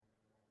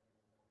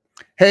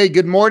Hey,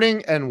 good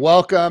morning and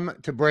welcome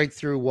to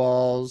Breakthrough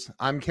Walls.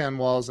 I'm Ken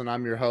Walls and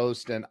I'm your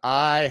host, and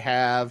I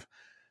have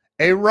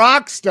a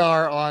rock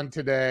star on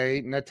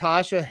today.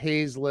 Natasha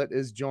Hazlett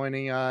is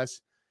joining us.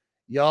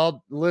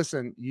 Y'all,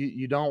 listen,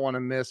 you don't want to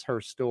miss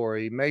her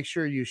story. Make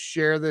sure you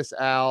share this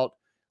out.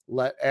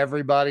 Let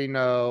everybody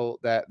know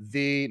that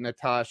the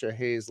Natasha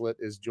Hazlett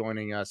is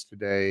joining us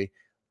today.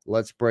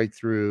 Let's break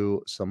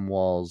through some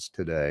walls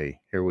today.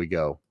 Here we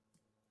go.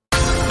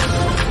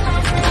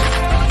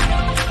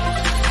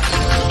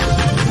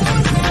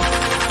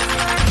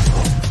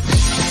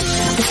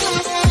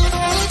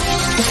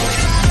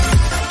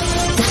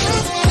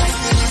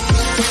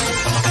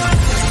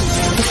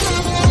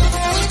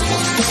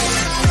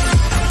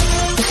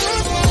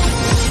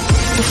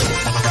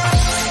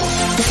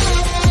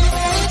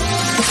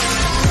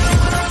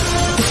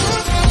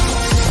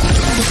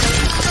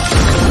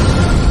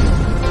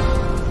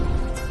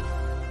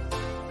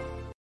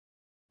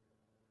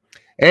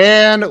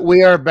 And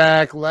we are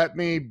back. Let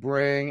me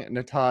bring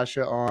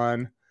Natasha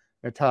on.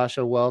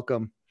 Natasha,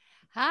 welcome.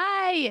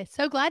 Hi,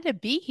 so glad to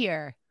be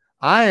here.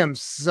 I am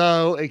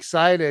so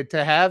excited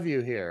to have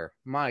you here.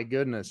 My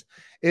goodness.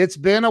 It's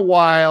been a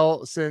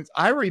while since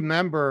I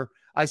remember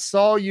I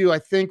saw you, I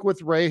think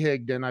with Ray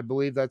Higdon. I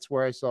believe that's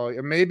where I saw you.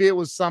 Or maybe it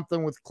was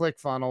something with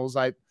ClickFunnels.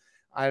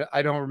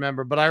 I don't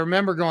remember, but I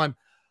remember going,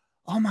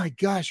 oh my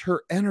gosh,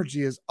 her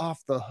energy is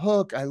off the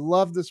hook. I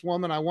love this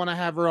woman. I want to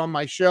have her on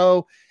my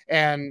show.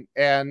 And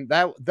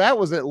that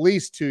was at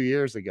least 2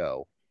 years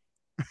ago.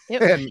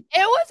 It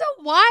was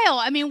a while.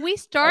 I mean, we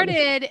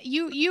started,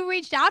 you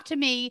reached out to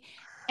me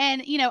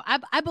and,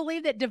 I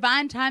believe that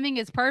divine timing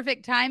is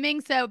perfect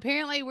timing. So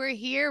apparently we're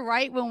here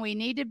right when we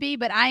need to be,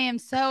 but I am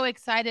so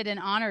excited and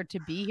honored to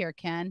be here,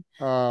 Ken.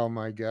 Oh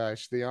my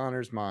gosh, the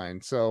honor's mine.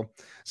 So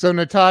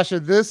Natasha,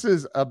 this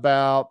is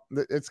about,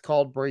 it's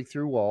called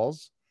Breakthrough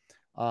Walls.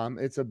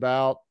 It's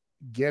about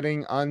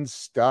getting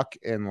unstuck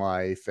in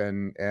life.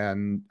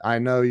 And I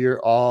know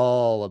you're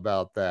all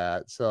about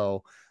that.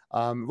 So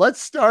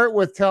let's start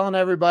with telling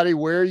everybody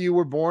where you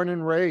were born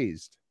and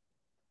raised.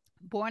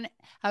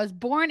 I was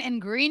born in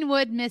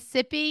Greenwood,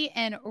 Mississippi,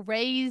 and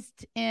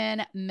raised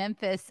in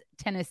Memphis,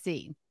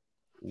 Tennessee.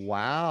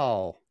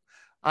 Wow.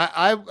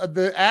 I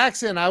the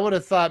accent, I would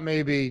have thought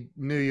maybe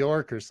New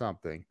York or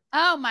something.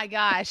 Oh my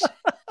gosh.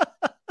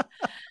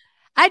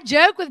 I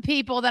joke with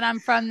people that I'm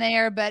from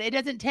there, but it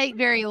doesn't take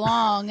very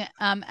long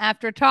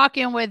after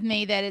talking with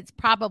me that it's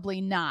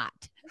probably not.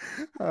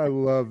 I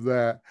love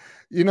that.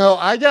 You know,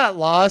 I got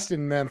lost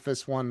in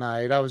Memphis one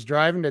night. I was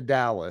driving to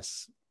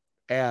Dallas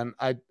and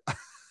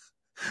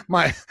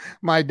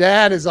my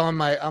dad is on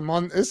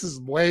this is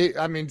way,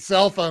 I mean,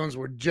 cell phones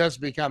were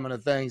just becoming a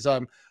thing.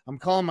 So I'm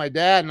calling my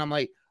dad and I'm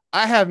like,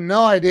 I have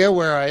no idea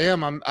where I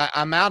am.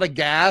 I'm out of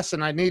gas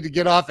and I need to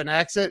get off and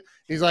exit.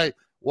 He's like,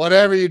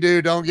 whatever you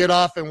do, don't get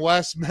off in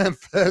West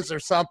Memphis or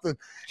something.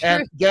 True.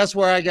 And guess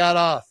where I got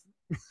off?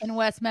 In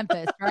West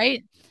Memphis,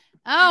 right?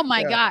 Oh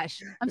my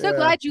gosh. I'm so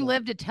glad you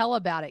lived to tell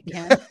about it,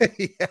 Ken.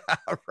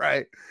 Yeah,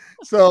 right.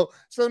 So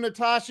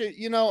Natasha,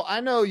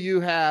 I know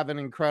you have an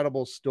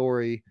incredible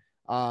story.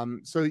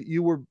 So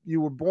you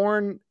were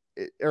born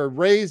or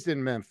raised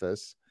in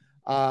Memphis.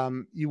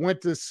 You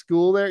went to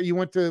school there. You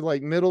went to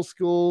like middle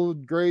school,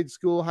 grade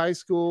school, high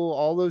school,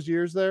 all those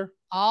years there?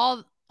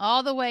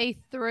 All the way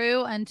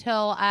through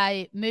until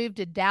I moved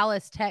to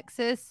Dallas,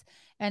 Texas.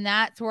 And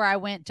that's where I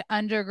went to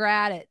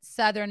undergrad at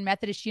Southern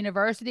Methodist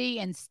University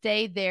and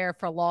stayed there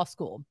for law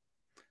school.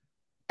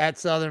 At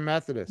Southern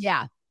Methodist?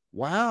 Yeah.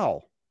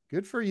 Wow.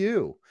 Good for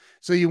you.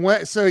 So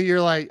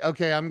you're like,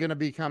 okay, I'm going to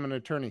become an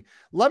attorney.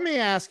 Let me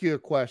ask you a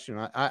question.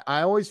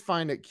 I always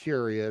find it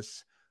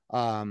curious.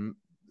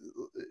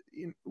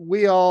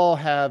 We all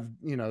have,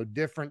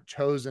 different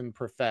chosen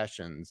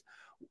professions.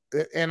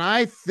 And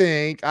I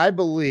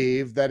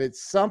believe that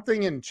it's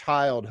something in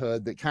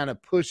childhood that kind of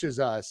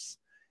pushes us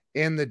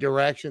in the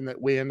direction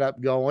that we end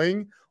up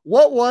going.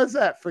 What was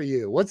that for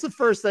you? What's the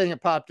first thing that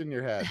popped in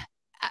your head?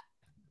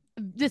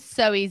 This is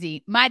so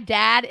easy. My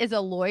dad is a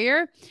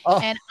lawyer,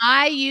 and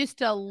I used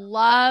to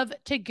love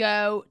to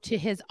go to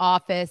his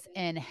office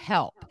and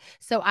help.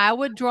 So I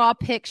would draw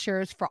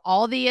pictures for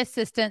all the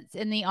assistants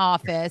in the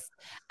office.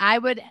 I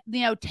would,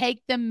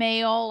 take the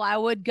mail. I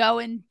would go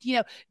and,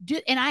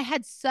 and I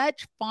had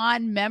such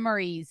fond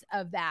memories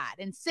of that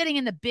and sitting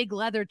in the big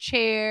leather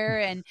chair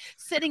and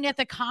sitting at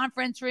the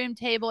conference room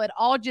table. It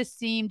all just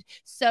seemed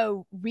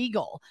so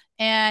regal.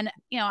 And,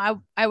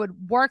 I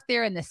would work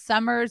there in the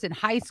summers in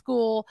high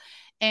school.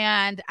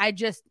 And I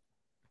just,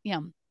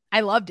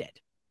 I loved it.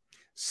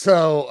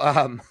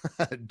 So,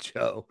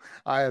 Joe,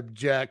 I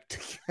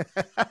object.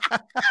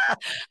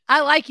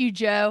 I like you,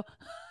 Joe.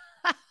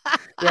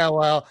 Yeah,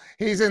 well,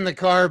 he's in the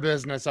car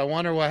business. I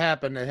wonder what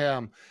happened to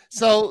him.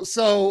 So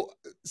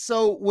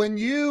when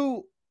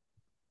you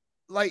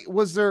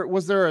was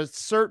there a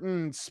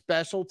certain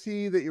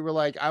specialty that you were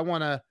like, I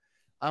want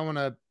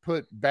to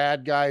put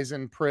bad guys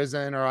in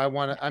prison,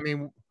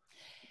 or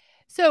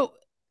So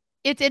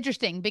it's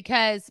interesting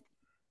because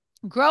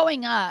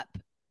growing up,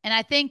 And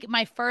I think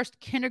my first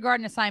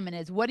kindergarten assignment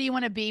is, what do you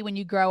want to be when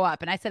you grow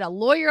up? And I said, a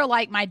lawyer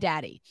like my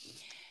daddy.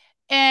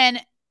 And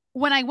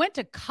when I went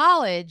to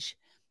college,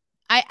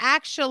 I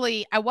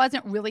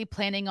wasn't really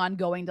planning on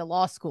going to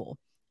law school.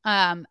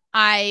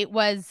 I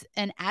was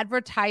an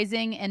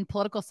advertising and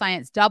political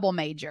science double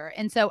major.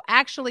 And so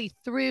actually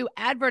through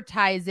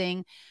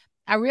advertising,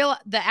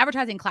 the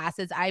advertising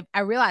classes, I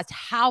realized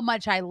how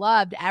much I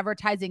loved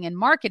advertising and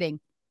marketing.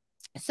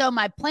 So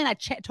my plan,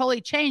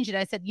 totally changed it.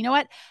 I said, you know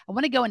what? I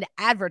want to go into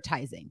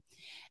advertising.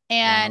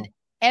 And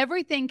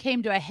everything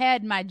came to a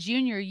head my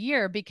junior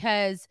year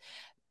because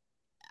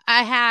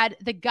I had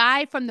the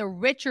guy from the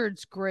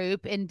Richards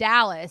Group in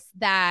Dallas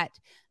that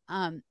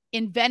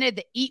invented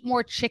the Eat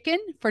More Chicken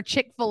for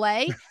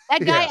Chick-fil-A.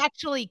 That guy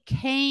actually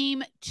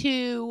came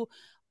to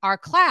our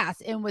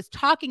class and was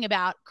talking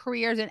about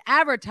careers in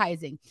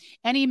advertising.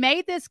 And he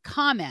made this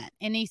comment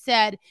and he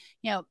said,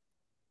 you know,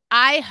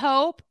 I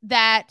hope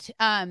that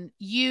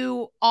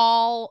you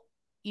all,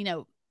 you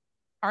know,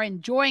 are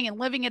enjoying and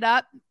living it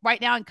up right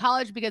now in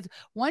college, because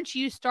once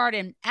you start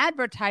in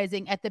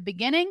advertising at the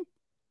beginning,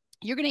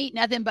 you're going to eat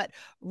nothing but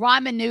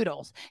ramen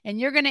noodles, and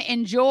you're going to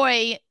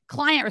enjoy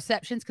client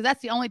receptions because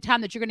that's the only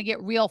time that you're going to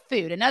get real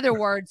food. In other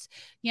words,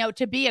 you know,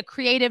 to be a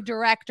creative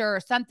director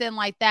or something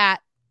like that,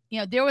 you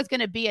know, there was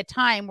going to be a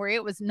time where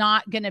it was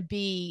not going to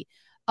be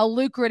a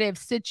lucrative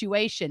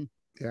situation.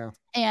 Yeah.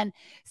 And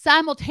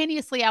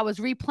simultaneously, I was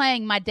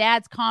replaying my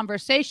dad's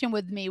conversation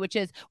with me, which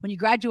is, when you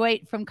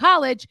graduate from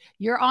college,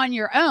 you're on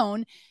your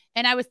own.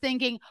 And I was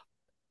thinking,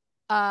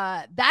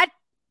 that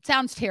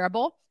sounds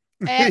terrible.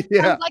 And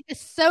sounds like a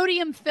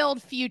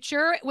sodium-filled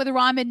future with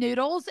ramen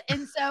noodles.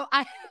 And so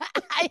I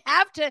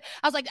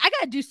was like, I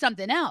got to do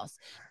something else.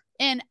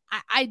 And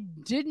I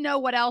didn't know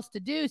what else to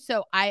do.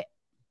 So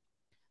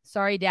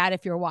sorry, Dad,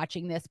 if you're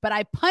watching this, but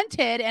I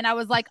punted and I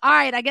was like, all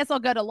right, I guess I'll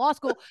go to law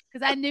school,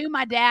 because I knew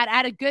my dad.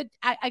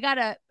 I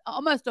got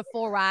almost a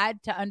full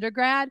ride to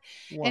undergrad.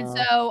 Wow. And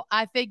so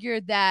I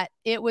figured that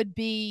it would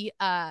be,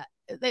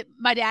 that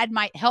my dad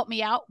might help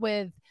me out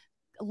with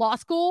law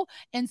school.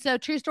 And so,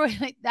 true story,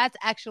 like, that's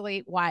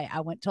actually why I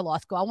went to law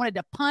school. I wanted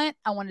to punt.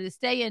 I wanted to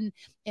stay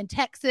in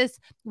Texas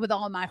with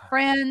all of my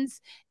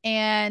friends,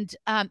 and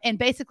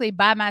basically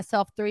buy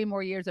myself 3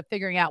 more years of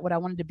figuring out what I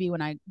wanted to be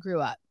when I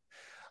grew up.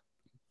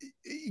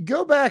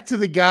 Go back to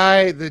the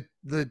guy,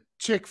 the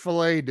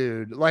Chick-fil-A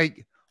dude.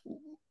 Like,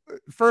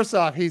 first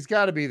off, he's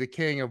got to be the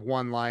king of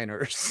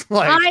one-liners.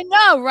 Like, I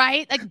know,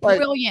 right? Like,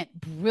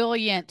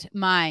 brilliant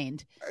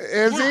mind.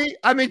 Is he?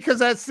 I mean, because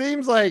that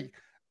seems like,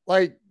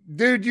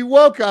 dude, you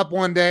woke up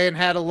one day and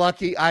had a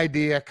lucky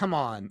idea. Come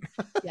on.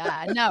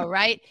 Yeah, no,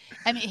 right?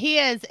 I mean, he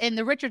is, and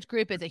the Richards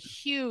Group was a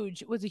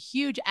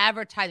huge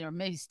advertiser, or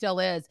maybe still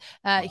is,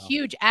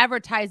 huge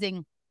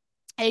advertising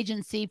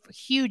agency for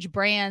huge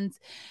brands.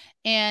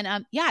 And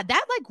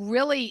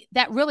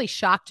that really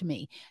shocked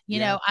me. You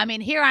know, I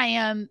mean, here I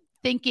am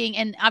thinking,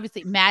 and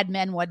obviously Mad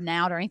Men wasn't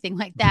out or anything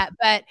like that,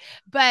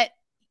 but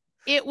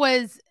it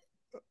was,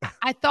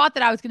 I thought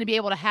that I was going to be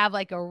able to have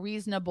like a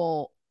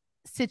reasonable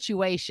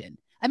situation.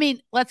 I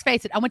mean, let's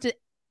face it, I went to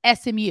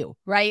SMU,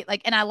 right?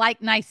 Like, and I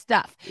like nice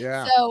stuff.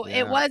 Yeah. So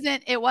it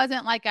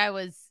wasn't like I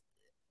was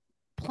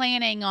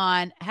planning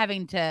on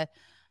having to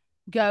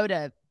go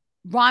to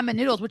ramen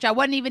noodles, which I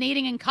wasn't even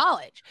eating in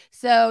college.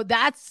 So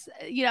that's,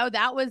 you know,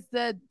 that was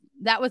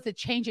the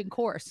change in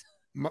course.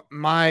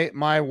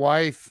 My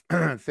wife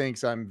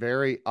thinks I'm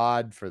very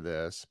odd for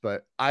this,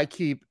 but I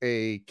keep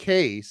a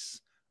case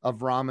of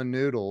ramen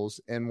noodles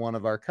in one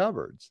of our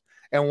cupboards.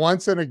 And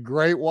once in a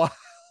great while,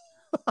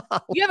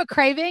 you have a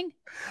craving?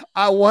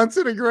 Once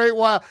in a great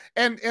while.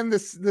 And the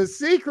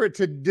secret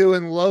to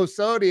doing low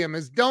sodium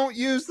is don't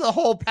use the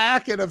whole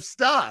packet of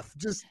stuff.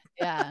 Just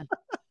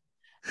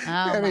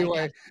Oh,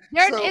 anyway,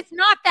 it's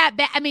not that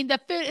bad. I mean, the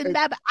food is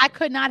bad, but I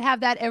could not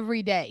have that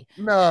every day.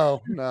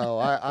 No,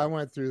 I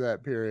went through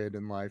that period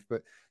in life,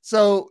 but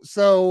so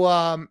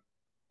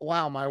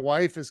wow, my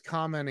wife is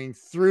commenting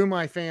through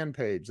my fan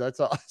page. That's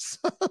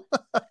awesome.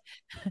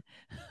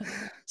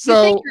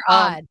 So you think you're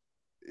odd.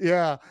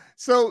 Yeah.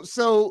 So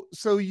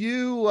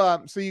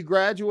you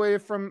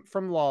graduated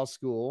from law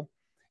school,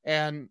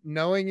 and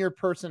knowing your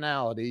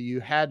personality, you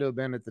had to have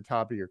been at the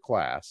top of your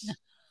class.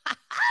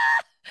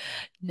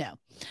 No.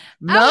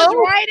 I was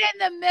right in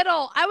the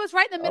middle.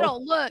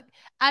 Oh. Look,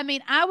 I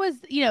mean, I was,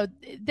 you know,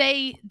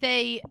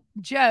 they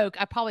joke.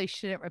 I probably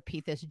shouldn't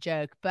repeat this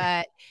joke,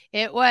 but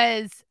it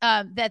was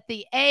that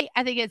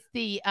I think it's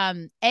the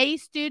A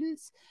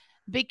students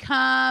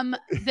become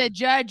the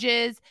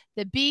judges,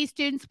 the B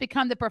students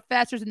become the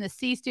professors, and the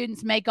C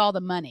students make all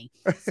the money.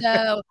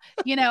 So,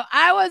 you know,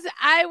 I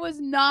was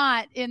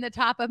not in the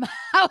top of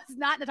I was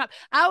not in the top.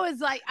 I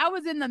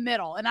was in the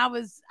middle, and I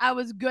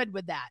was good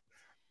with that.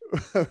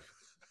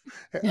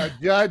 A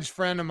judge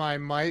friend of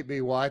mine might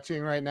be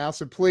watching right now,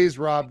 so please,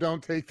 Rob,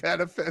 don't take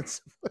that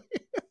offensively.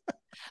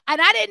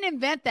 And I didn't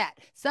invent that.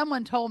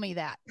 Someone told me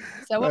that,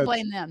 so we'll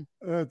blame them.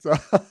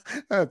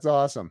 That's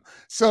awesome.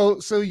 So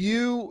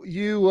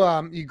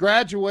you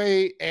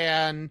graduate,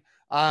 and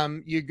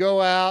You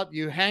go out,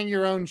 you hang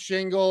your own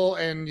shingle,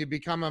 and you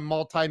become a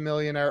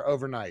multimillionaire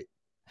overnight.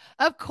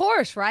 Of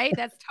course, right?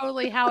 That's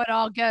totally how it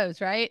all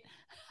goes, right?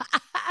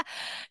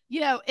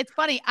 It's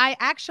funny.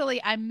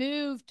 I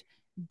moved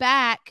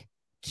back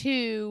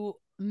to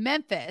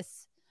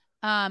Memphis.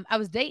 I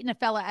was dating a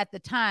fella at the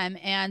time,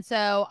 and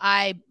so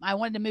I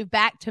wanted to move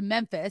back to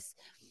Memphis.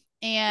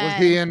 And was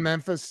he in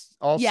Memphis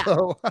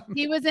also? Yeah,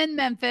 he was in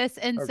Memphis,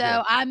 and Okay.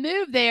 so I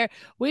moved there.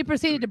 We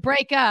proceeded to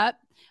break up.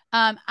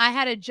 I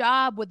had a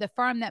job with the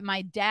firm that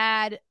my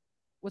dad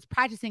was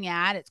practicing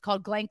at. It's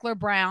called Glankler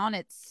Brown.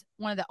 It's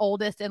one of the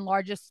oldest and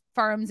largest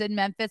firms in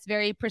Memphis,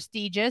 very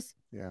prestigious.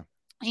 Yeah.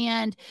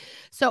 And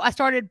so I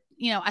started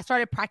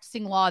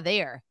practicing law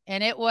there,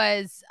 and it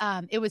was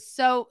fun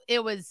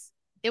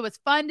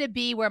to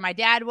be where my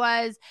dad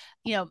was,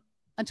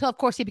 until of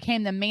course he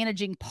became the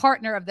managing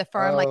partner of the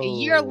firm like a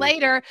year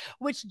later,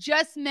 which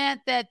just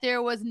meant that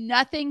there was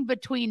nothing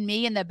between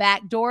me and the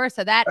back door.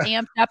 So that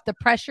amped up the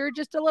pressure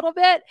just a little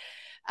bit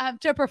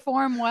to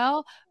perform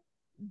well.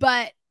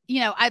 But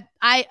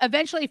I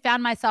eventually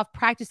found myself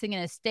practicing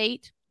in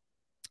estate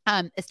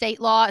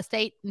law,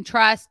 estate and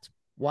trust,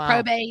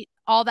 probate,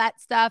 all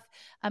that stuff,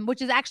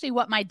 which is actually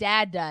what my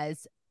dad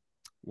does.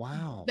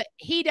 Wow. But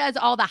he does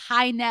all the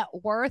high net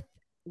worth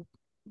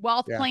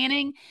wealth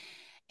planning.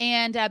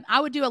 And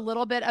I would do a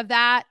little bit of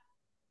that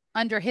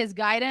under his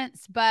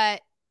guidance.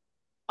 But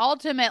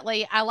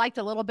ultimately, I liked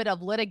a little bit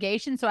of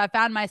litigation. So I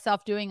found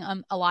myself doing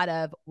a lot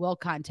of will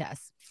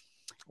contests.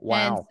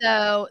 Wow. And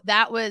so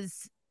that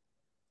was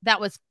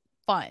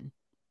fun.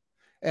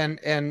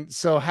 And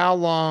so how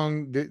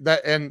long did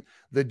that, and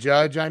the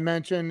judge I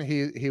mentioned,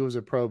 he was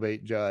a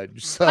probate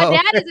judge. So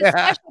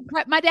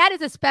my dad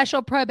is a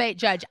special probate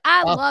judge.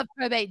 I love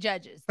probate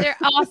judges. They're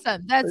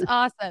awesome. That's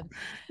awesome.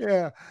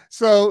 Yeah.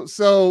 So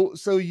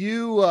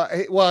you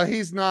well,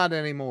 he's not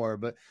anymore,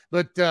 but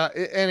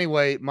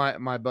anyway,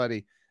 my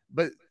buddy.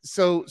 But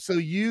so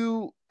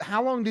you,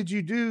 how long did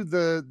you do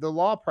the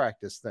law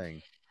practice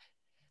thing?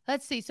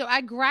 Let's see. So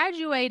I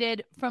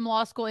graduated from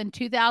law school in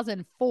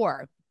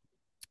 2004.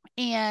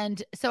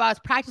 And so I was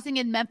practicing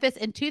in Memphis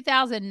in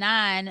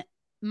 2009.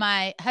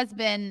 My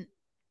husband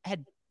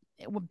had,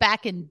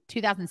 back in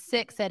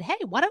 2006, said, "Hey,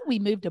 why don't we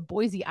move to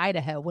Boise,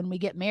 Idaho when we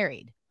get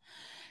married?"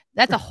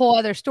 That's a whole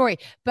other story.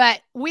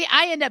 But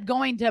I ended up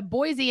going to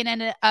Boise and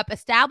ended up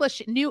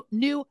establishing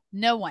no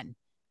one.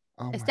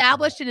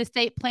 Established an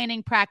estate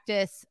planning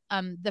practice.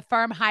 The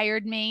firm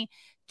hired me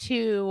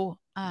to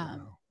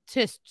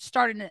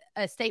start an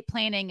estate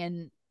planning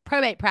and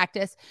probate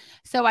practice.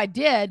 So I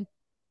did.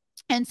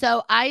 And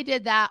so I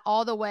did that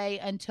all the way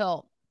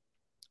until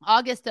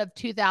August of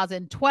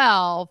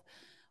 2012,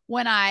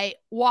 when I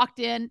walked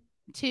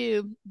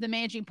into the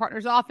managing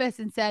partner's office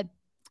and said,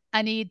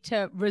 "I need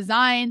to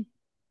resign.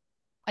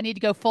 I need to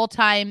go full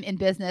time in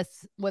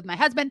business with my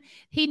husband."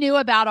 He knew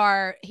about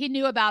our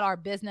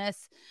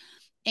business.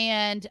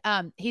 And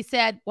he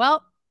said,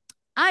 "Well,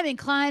 I'm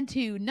inclined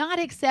to not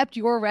accept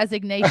your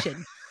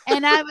resignation."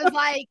 And I was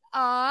like,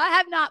 I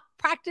have not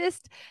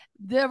practiced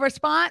the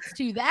response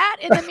to that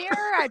in the mirror.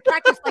 I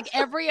practiced like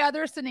every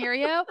other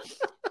scenario,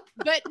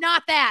 but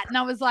not that. And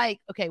I was like,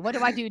 okay, what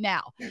do I do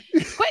now?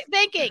 Quit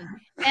thinking.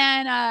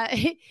 And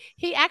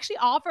he actually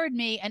offered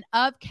me an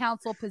of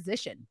counsel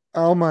position.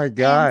 Oh my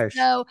gosh. And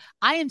so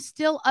I am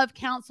still of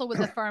counsel with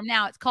the firm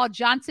now. It's called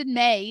Johnson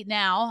May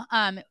now,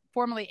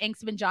 formerly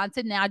Angstman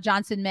Johnson, now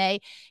Johnson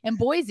May in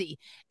Boise.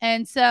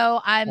 And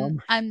so I'm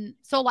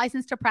so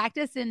licensed to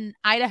practice in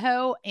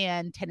Idaho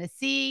and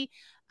Tennessee,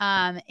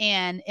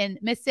 and in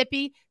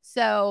Mississippi.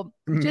 So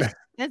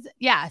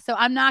so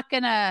I'm not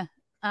gonna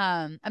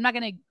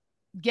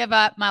give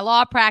up my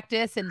law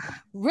practice. And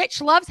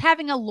Rich loves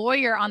having a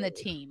lawyer on the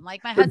team.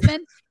 Like my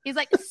husband, he's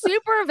like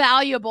super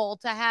valuable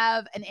to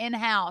have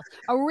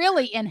a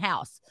really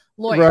in-house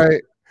lawyer.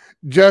 Right.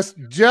 Just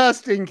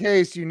in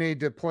case you need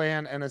to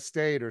plan an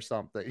estate or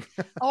something.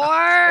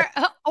 or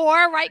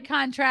write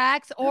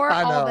contracts or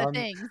all the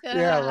things.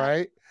 Yeah,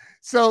 right.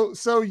 So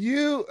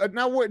you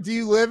now, what, do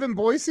you live in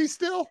Boise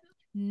still?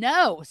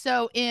 No.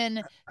 So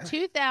in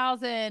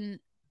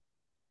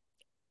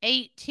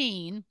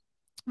 2018,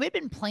 we've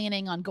been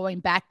planning on going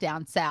back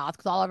down south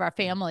because all of our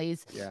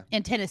families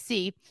in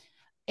Tennessee.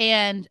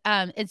 And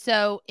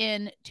so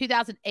in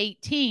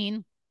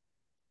 2018,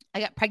 I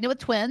got pregnant with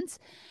twins.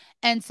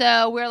 And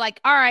so we're like,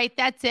 all right,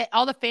 that's it.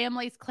 All the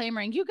families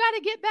clamoring, "You got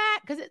to get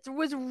back." Because it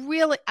was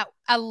really,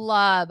 I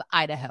love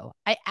Idaho.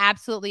 I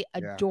absolutely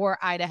adore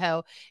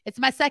Idaho. It's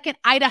my second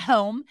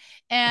Idaho.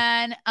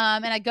 And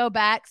I go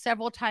back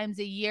several times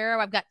a year.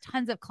 We got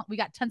tons of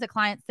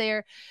clients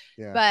there.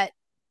 Yeah. But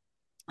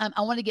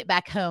I want to get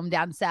back home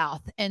down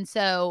south. And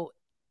so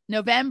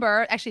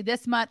November, actually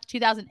this month,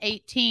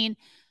 2018,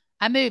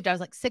 I moved. I was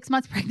like 6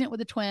 months pregnant with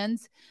the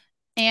twins.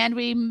 And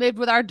we moved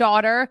with our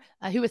daughter,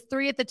 who was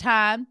 3 at the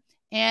time.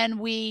 And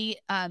we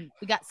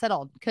got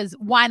settled, because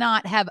why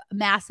not have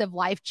massive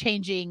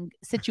life-changing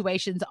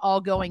situations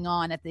all going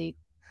on at the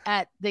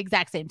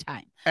exact same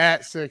time?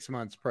 At 6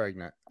 months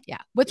pregnant. Yeah,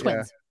 with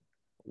twins.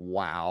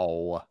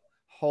 Wow.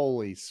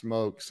 Holy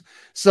smokes.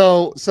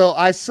 So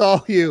I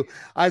saw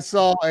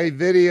a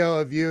video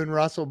of you and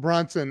Russell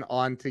Brunson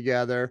on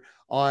together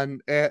on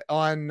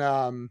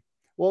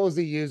what was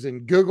he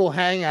using? Google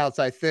Hangouts,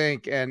 I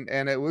think. And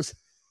it was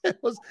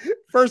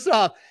first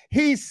off,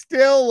 he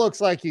still looks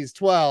like he's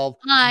 12.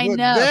 I but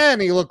know. Then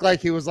he looked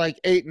like he was like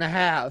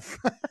 8.5.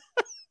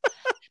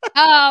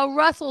 Oh,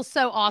 Russell's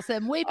so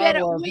awesome. We have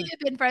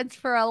been friends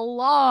for a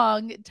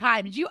long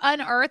time. Did you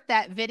unearth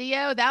that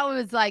video? That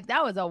was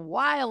a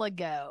while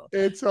ago.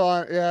 It's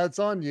on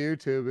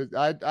YouTube.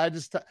 I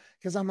just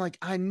because I'm like,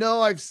 I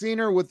know I've seen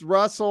her with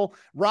Russell.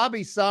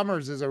 Robbie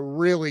Summers is a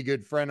really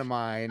good friend of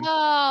mine.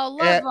 Oh,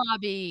 love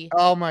Robbie.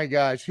 Oh my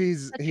gosh,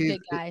 he's a big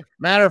guy.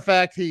 Matter of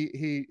fact,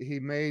 he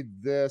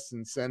made this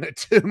and sent it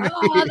to me.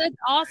 Oh, that's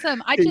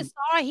awesome. I just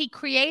saw he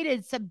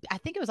created I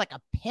think it was like a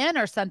pin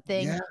or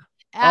something. Yeah.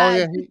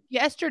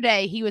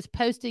 Yesterday he was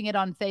posting it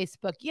on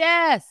Facebook.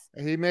 Yes,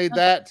 he made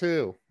that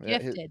too.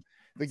 Gifted.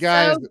 The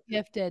guy so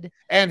gifted,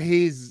 and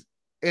he's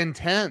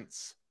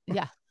intense.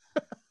 Yeah,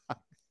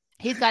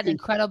 he's got an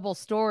incredible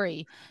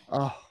story.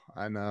 Oh,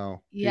 I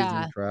know. Yeah,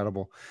 he's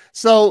incredible.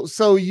 So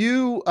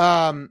you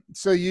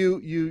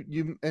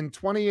you in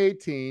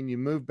 2018 you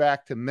moved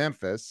back to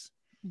Memphis.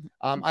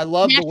 I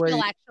love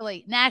Nashville.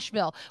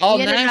 Oh,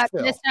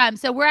 Nashville. This time.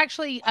 So we're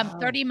actually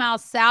 30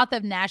 miles south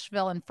of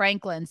Nashville in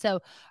Franklin. So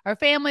our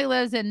family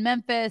lives in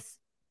Memphis.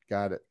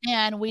 Got it.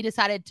 And we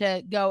decided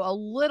to go a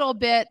little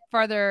bit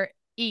further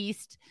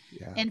east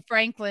in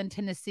Franklin,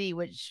 Tennessee,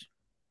 which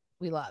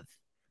we love.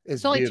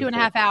 It's only beautiful.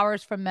 2.5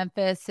 hours from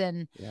Memphis,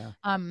 and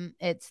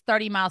it's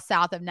 30 miles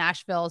south of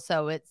Nashville.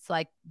 So it's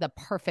like the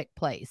perfect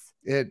place.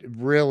 It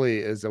really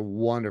is a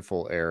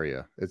wonderful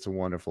area. It's a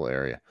wonderful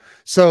area.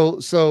 So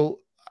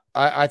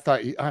I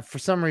thought for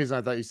some reason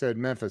I thought you said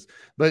Memphis,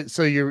 but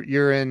so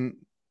you're in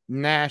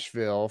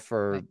Nashville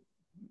for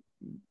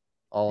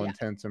all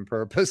intents and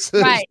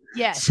purposes, right?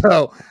 Yes.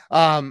 So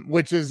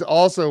which is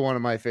also one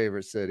of my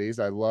favorite cities.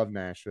 I love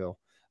Nashville.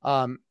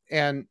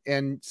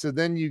 And so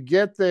then you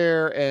get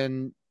there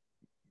and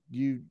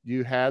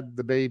you had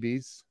the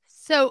babies.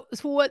 So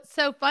what's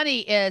so funny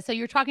is, so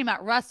you're talking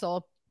about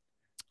Russell.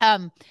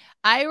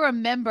 I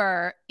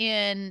remember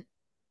in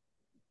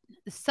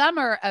the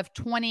summer of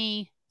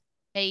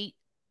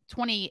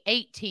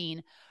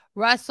 2018,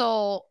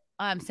 Russell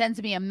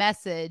sends me a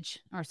message,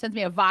 or sends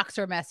me a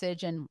Voxer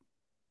message, and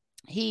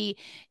he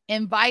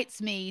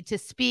invites me to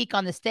speak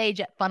on the stage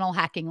at Funnel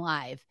Hacking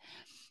Live.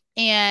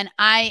 And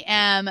I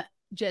am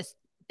just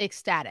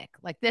ecstatic.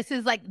 Like, this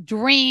is like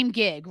dream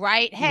gig,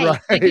 right? Hey,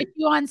 I get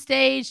you on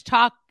stage,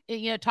 talk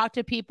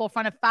to people in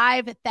front of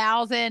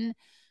 5,000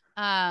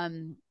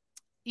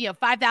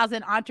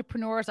 5,000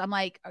 entrepreneurs. I'm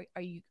like,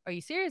 are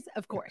you serious?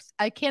 Of course.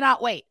 I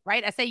cannot wait.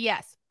 Right. I say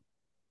yes.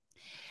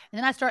 And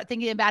then I start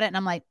thinking about it, and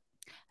I'm like,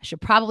 I should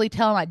probably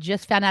tell him I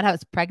just found out I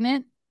was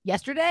pregnant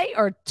yesterday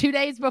or 2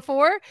 days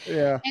before.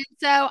 Yeah. And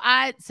so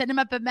I sent him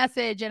up a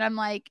message, and I'm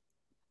like,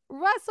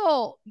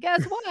 Russell,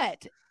 guess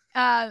what?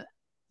 I'm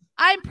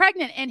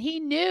pregnant. And he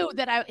knew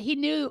he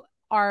knew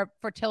our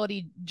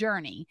fertility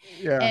journey.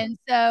 Yeah. And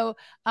so,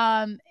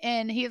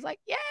 and he's like,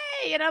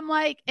 yay. And I'm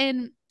like,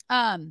 and,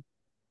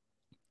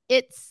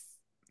 it's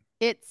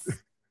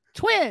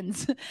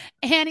twins.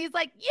 And he's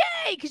like,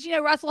 yay. Cause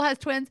Russell has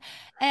twins.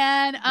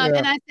 And,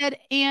 and I said,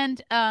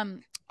 and,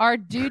 our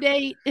due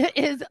date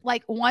is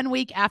like 1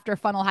 week after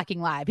Funnel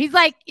Hacking Live. He's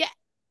like, yeah,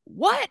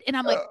 what? And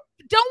I'm like,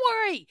 don't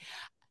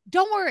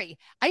worry.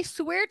 I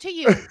swear to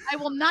you, I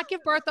will not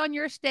give birth on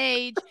your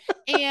stage,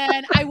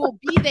 and I will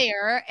be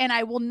there, and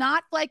I will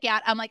not flake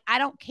out. I'm like, I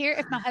don't care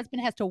if my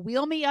husband has to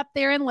wheel me up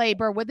there in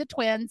labor with the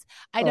twins.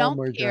 I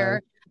don't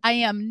care. God. I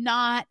am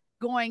not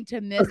going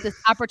to miss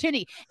this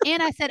opportunity.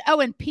 And I said, oh,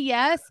 and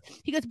P.S.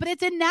 He goes, but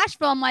it's in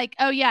Nashville. I'm like,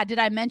 oh yeah. Did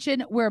I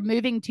mention we're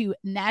moving to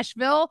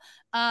Nashville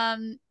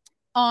in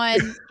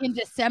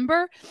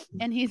December?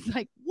 And he's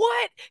like,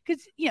 what?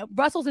 Because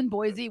Russell's in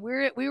Boise.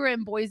 We were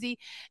in Boise.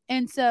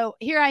 And so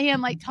here I am,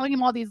 like, telling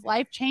him all these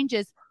life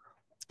changes.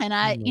 And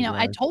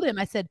I told him,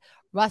 I said,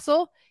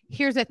 Russell,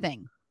 here's the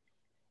thing.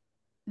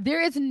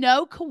 There is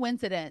no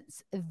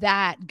coincidence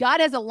that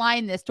God has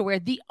aligned this to where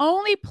the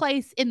only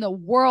place in the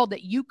world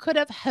that you could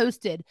have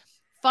hosted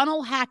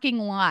Funnel Hacking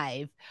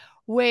Live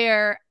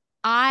where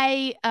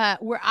I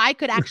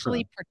could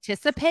actually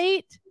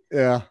participate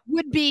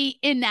would be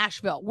in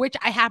Nashville, which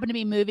I happen to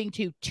be moving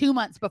to 2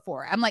 months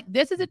before. I'm like,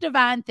 this is a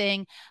divine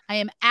thing. I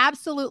am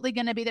absolutely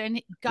going to be there.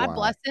 And God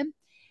bless him.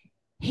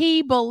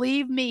 He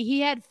believed me.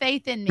 He had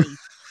faith in me.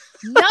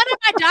 None of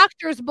my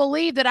doctors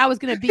believed that I was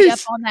going to be up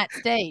on that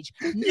stage.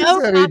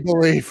 No,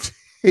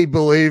 he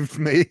believed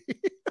me.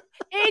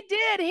 He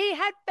did. He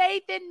had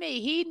faith in me.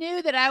 He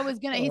knew that I was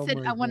going to, he said,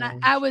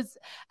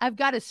 I've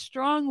got a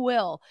strong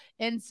will.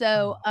 And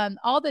so,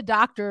 all the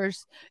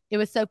doctors, it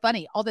was so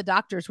funny. All the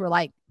doctors were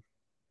like,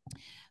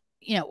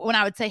 when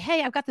I would say,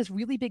 hey, I've got this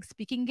really big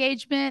speaking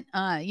engagement,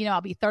 I'll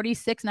be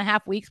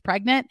 36.5 weeks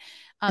pregnant.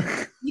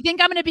 You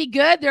think I'm going to be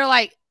good? They're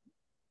like,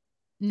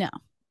 no,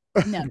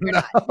 you're not. You're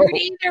going to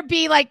either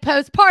be like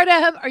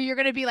postpartum, or you're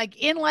going to be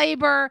like in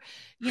labor,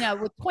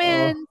 with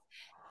twins.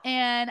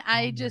 And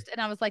I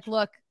was like,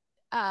 look,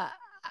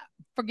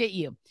 forget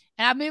you.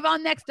 And I move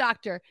on next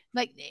doctor.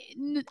 Like,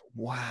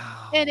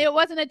 wow. And it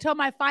wasn't until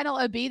my final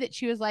OB that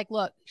she was like,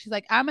 look, she's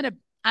like, I'm going to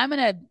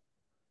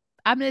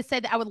say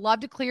that I would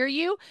love to clear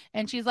you.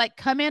 And she's like,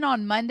 come in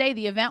on Monday.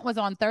 The event was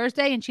on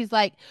Thursday. And she's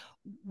like,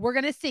 we're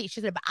going to see. She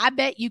said, but I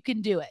bet you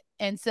can do it.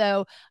 And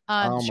so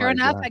sure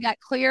enough, I got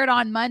cleared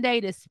on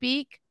Monday to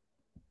speak.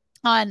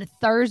 On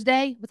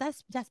Thursday, did I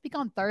speak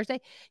on Thursday?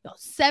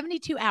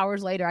 72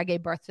 hours later, I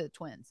gave birth to the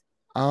twins.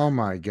 Oh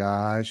my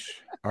gosh.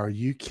 Are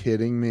you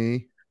kidding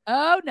me?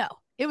 Oh no.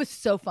 It was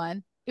so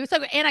fun. It was so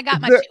good. And I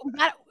got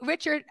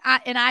Richard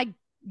and I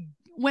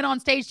went on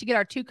stage to get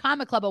our 2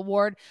 Comma Club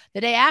award the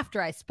day after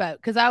I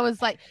spoke. Cause I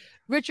was like,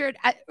 Richard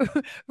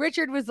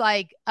was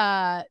like,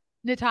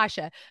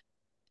 Natasha,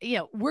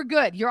 we're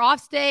good. You're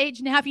off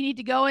stage now. If you need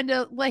to go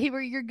into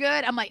labor, you're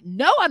good. I'm like,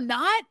 no, I'm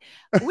not.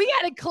 We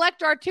got to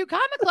collect our 2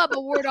 Comma Club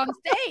award on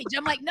stage.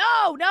 I'm like,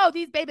 no,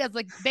 these babies. I was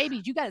like,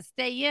 babies, you got to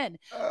stay in.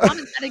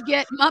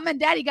 Mom and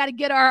daddy got to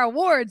get our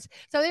awards.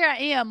 So there I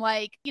am,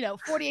 like,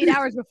 48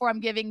 hours before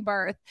I'm giving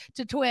birth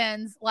to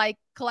twins, like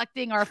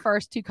collecting our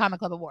first 2 Comma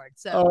Club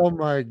awards. So, oh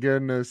my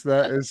goodness,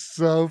 that is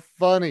so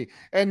funny.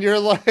 And you're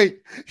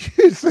like,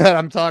 you said,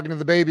 I'm talking to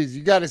the babies.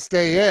 You got to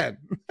stay in.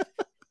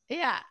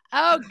 Yeah.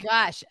 Oh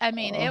gosh. I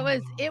mean, it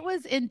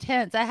was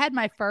intense. I had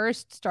my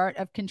first start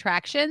of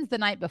contractions the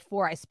night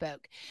before I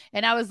spoke.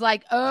 And I was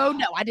like, oh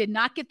no, I did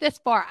not get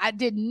this far. I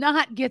did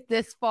not get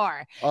this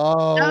far.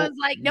 Oh, I was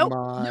like, nope,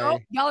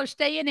 y'all are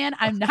staying in.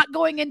 I'm not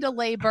going into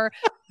labor.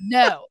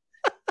 No.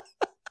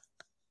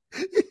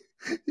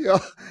 Yeah.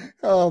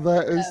 Oh,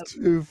 that is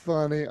too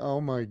funny.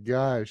 Oh my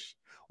gosh.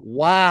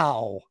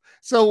 Wow.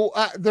 So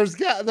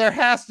there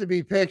has to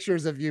be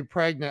pictures of you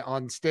pregnant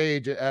on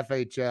stage at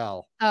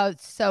FHL. Oh,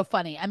 it's so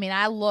funny. I mean,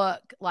 I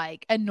look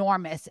like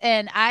enormous,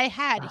 and I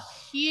had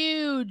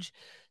huge,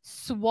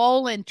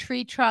 swollen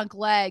tree trunk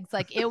legs.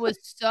 Like it was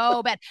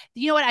so bad.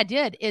 You know what I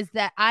did is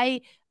that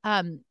it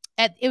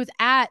was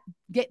at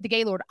the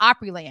Gaylord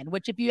Opryland,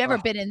 which if you've ever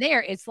been in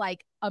there, it's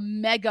like a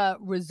mega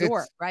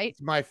resort, right?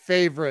 It's my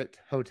favorite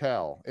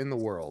hotel in the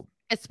world,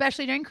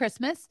 especially during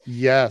Christmas.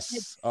 Yes.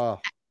 It's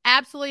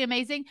absolutely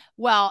amazing.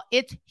 Well,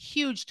 it's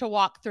huge to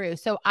walk through.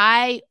 So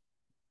I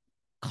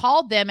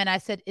called them and I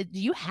said, do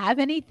you have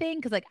anything?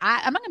 Because like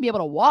I'm not gonna be able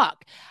to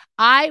walk.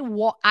 I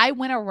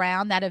went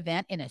around that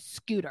event in a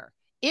scooter.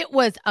 It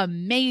was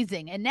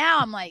amazing. And now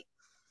I'm like,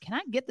 can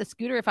I get the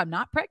scooter if I'm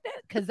not pregnant?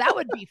 Because that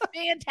would be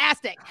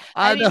fantastic.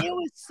 I mean, it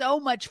was so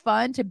much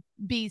fun to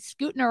be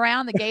scooting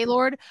around the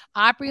Gaylord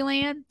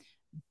Opryland,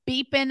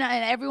 beeping, and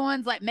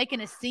everyone's like making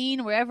a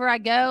scene wherever I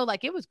go.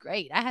 Like it was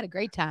great. I had a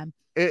great time.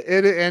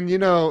 And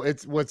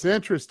it's what's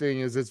interesting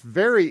is it's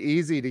very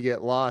easy to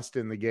get lost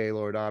in the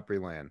Gaylord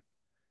Opryland.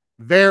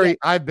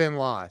 I've been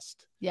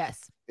lost.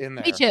 Yes. In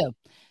there. Me too.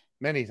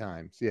 Many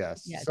times.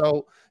 Yes. Yes.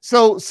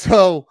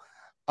 So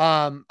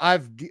I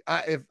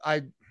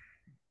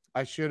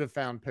should have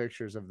found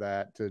pictures of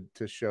that to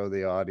show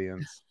the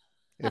audience.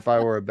 If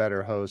I were a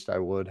better host, I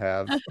would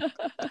have.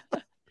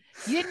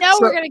 You know,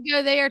 we're going to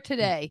go there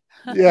today.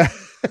 Yeah.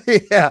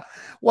 Yeah.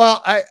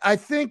 Well, I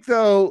think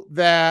though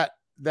that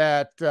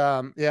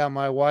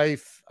my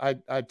wife,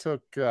 I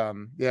took, we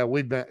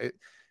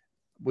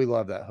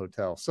love that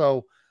hotel.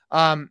 So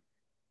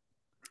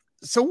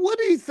what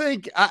do you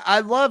think?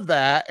 I love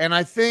that. And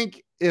I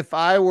think if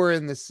I were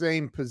in the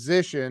same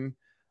position,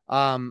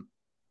 I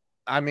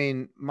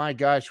mean, my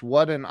gosh,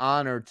 what an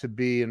honor to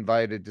be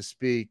invited to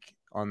speak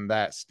on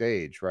that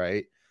stage.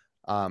 Right.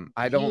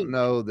 I don't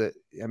know that.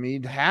 I mean,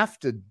 you'd have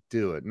to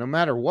do it no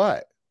matter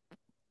what.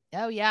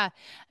 Oh, yeah.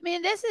 I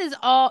mean, this is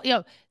all,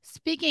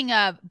 speaking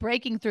of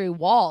breaking through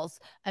walls,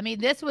 I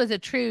mean, this was a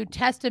true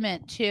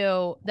testament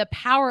to the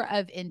power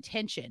of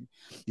intention.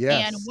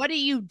 Yes. And what do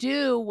you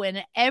do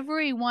when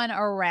everyone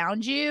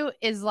around you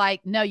is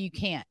like, no, you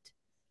can't.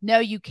 No,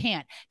 you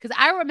can't. Because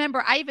I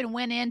remember I even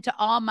went into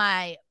all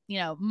my,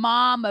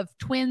 mom of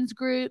twins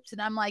groups, and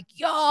I'm like,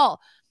 y'all,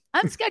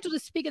 I'm scheduled to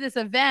speak at this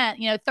event,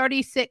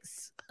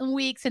 36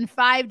 weeks and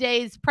 5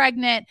 days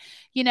pregnant.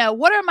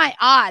 What are my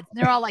odds? And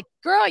they're all like,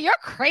 girl, you're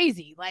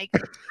crazy. Like,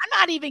 I'm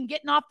not even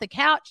getting off the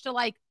couch to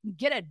like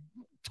get a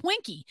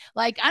Twinkie.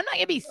 Like, I'm not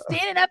gonna be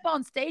standing up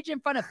on stage in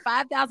front of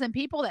 5,000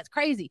 people. That's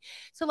crazy.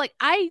 So like,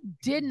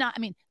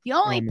 the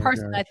only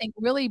person I think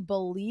really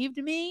believed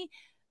me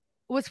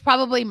was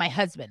probably my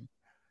husband.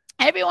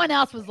 Everyone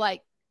else was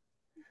like,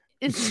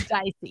 this is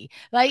dicey,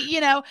 like,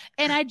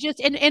 and I just,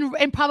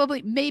 and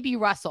probably maybe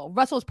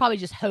Russell's probably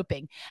just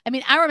hoping. I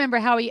mean, I remember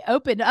how he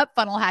opened up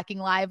Funnel Hacking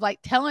Live, like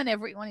telling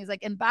everyone, he's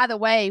like, and by the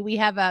way, we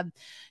have,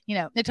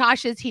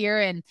 Natasha's here,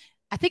 and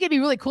I think it'd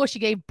be really cool if she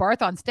gave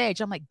birth on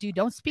stage. I'm like, dude,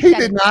 don't speak. He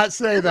did not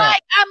say that.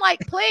 I'm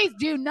like, please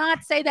do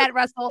not say that,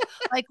 Russell.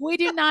 Like, we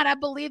do not. I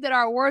believe that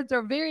our words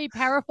are very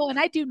powerful, and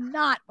I do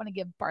not want to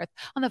give birth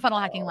on the Funnel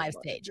Hacking Live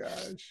stage.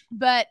 Gosh.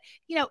 But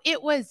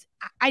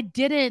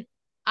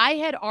I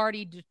had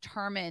already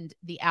determined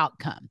the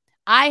outcome.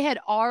 I had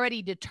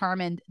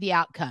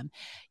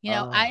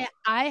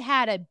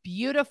a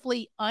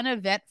beautifully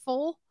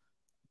uneventful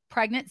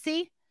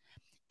pregnancy.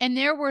 And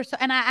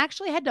and I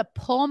actually had to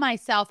pull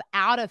myself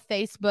out of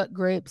Facebook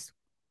groups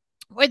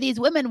where these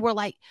women were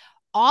like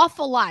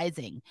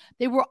awfulizing.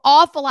 They were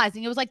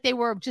awfulizing. It was like they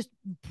were just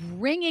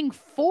bringing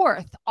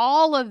forth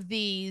all of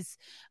these,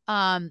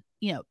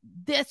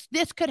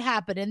 this could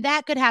happen and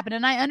that could happen.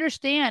 And I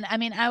understand. I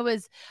mean, I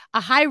was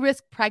a high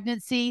risk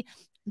pregnancy.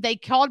 They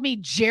called me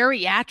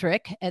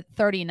geriatric at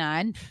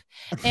 39.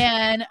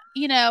 And,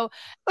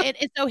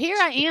 so here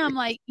I am,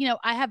 like,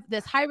 I have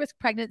this high risk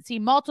pregnancy,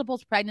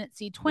 multiples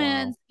pregnancy,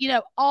 twins,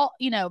 all,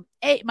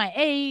 my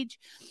age.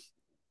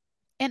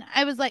 And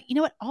I was like, you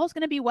know what? All's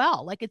going to be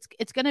well. Like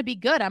it's going to be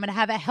good. I'm going to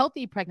have a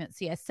healthy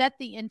pregnancy. I set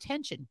the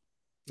intention.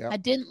 Yep. I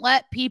didn't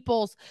let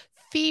people's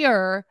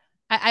fear.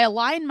 I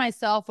aligned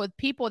myself with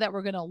people that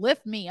were going to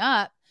lift me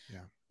up,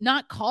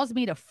 not cause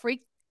me to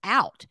freak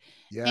out.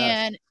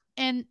 Yes.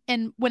 And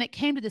when it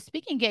came to the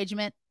speaking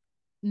engagement,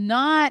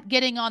 not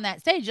getting on that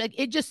stage, like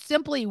it just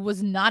simply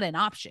was not an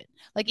option.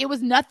 Like it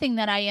was nothing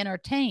that I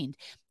entertained.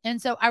 And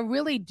so I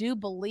really do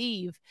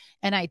believe,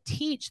 and I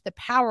teach the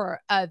power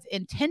of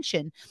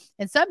intention.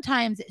 And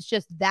sometimes it's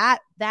just that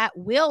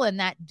will and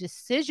that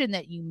decision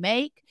that you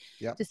make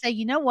to say,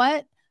 you know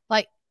what,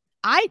 like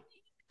I,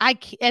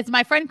 as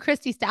my friend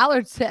Christy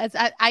Stallard says,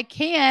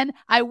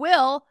 I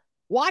will,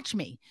 watch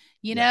me,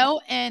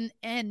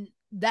 and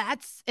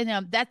that's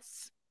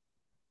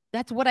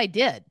what I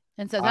did.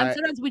 And so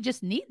sometimes we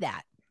just need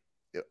that.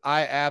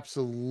 I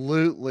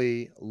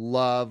absolutely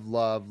love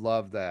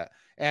that.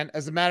 And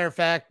as a matter of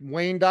fact,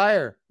 Wayne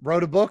Dyer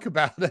wrote a book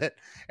about it.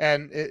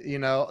 And,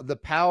 the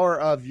power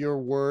of your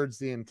words,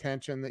 the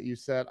intention that you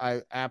set,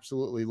 I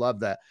absolutely love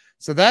that.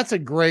 So that's a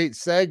great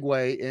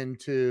segue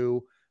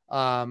into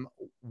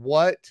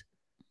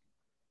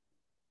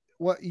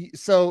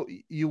so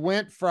you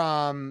went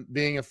from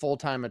being a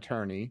full-time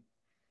attorney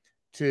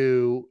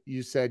to,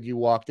 you said you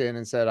walked in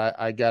and said,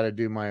 I got to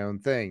do my own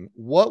thing.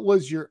 What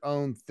was your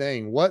own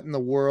thing? What in the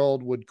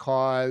world would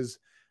cause,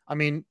 I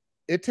mean,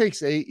 it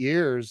takes 8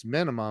 years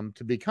minimum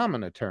to become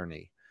an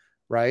attorney,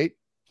 right?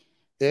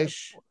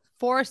 Ish.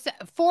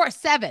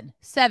 Seven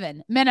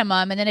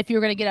minimum. And then if you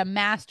were going to get a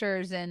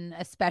master's in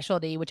a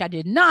specialty, which I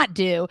did not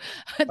do,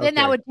 then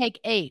that would take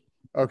 8.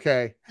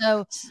 Okay.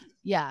 So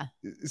yeah.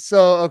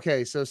 So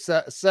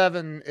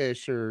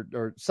 7-ish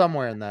or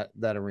somewhere in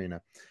that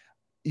arena.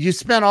 You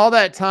spent all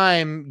that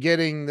time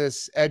getting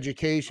this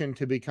education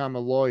to become a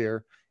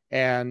lawyer,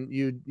 and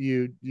you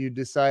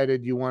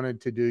decided you wanted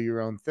to do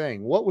your own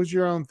thing. What was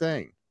your own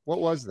thing? What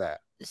was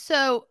that?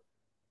 So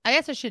I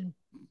guess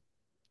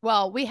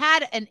we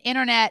had an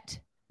internet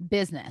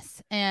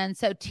business. And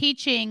so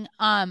teaching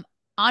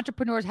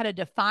entrepreneurs how to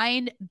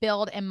define,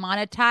 build, and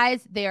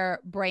monetize their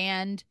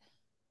brand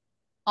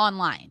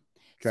online.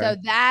 Okay. So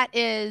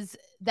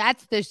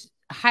that's the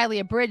highly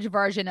abridged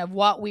version of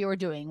what we were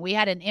doing. We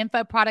had an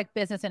info product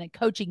business and a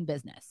coaching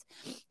business,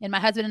 and my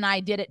husband and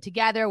I did it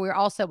together. We were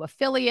also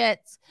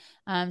affiliates.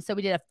 So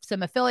we did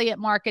some affiliate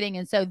marketing.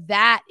 And so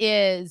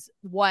that's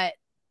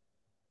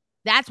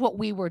what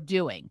we were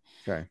doing.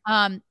 Okay.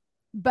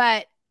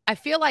 But I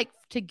feel like,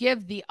 to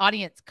give the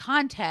audience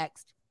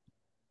context,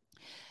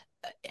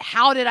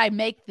 how did I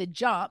make the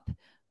jump?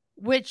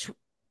 Which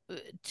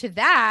to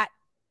that,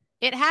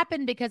 it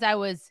happened because I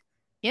was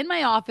in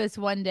my office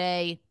one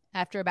day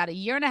after about 1.5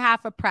 years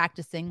of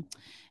practicing.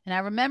 And I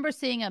remember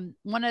seeing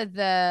one of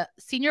the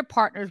senior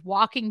partners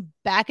walking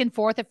back and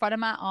forth in front of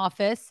my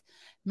office,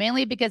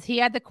 mainly because he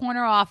had the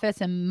corner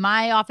office and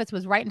my office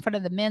was right in front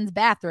of the men's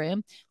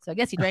bathroom. So I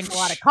guess he drank a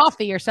lot of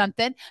coffee or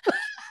something.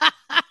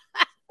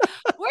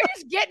 We're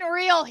just getting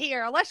real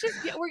here.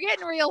 We're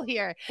getting real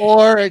here.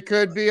 Or it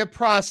could be a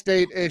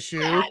prostate issue.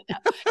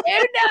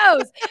 Who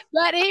knows?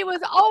 But he was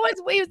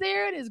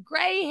there in his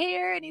gray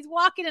hair, and he's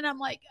walking, and I'm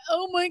like,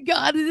 oh my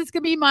God, is this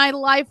going to be my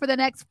life for the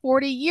next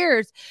 40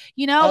 years?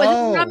 And this is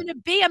where I'm going to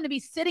be. I'm going to be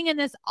sitting in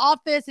this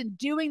office and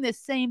doing the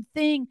same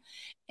thing.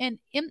 And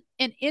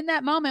in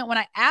that moment, when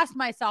I asked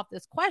myself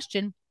this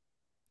question,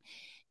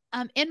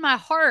 in my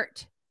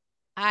heart,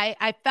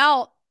 I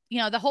felt,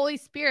 the Holy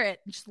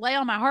Spirit just lay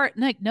on my heart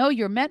and like, no,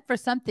 you're meant for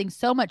something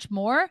so much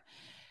more.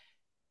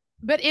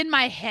 But in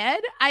my head,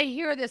 I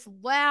hear this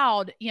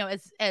loud,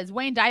 as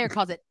Wayne Dyer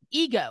calls it,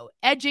 ego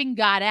edging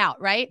God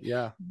out, right?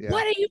 Yeah.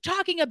 What are you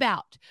talking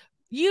about?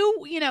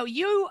 You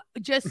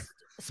just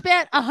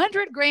spent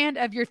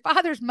 $100,000 of your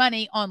father's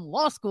money on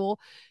law school.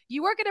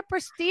 You work at a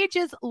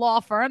prestigious law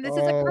firm. This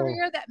is a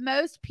career that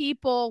most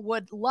people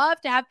would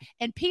love to have.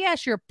 And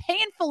P.S., you're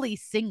painfully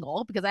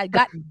single, because I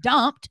got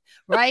dumped,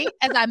 right,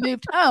 as I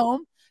moved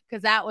home,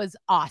 because that was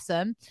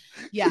awesome.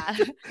 Yeah.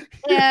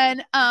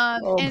 And so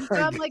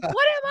I'm like,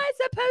 what am I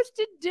supposed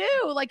to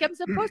do? Like, I'm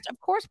supposed to, of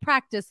course,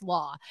 practice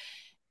law.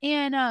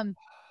 And and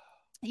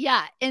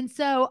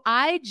so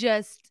I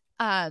just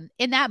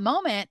in that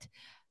moment,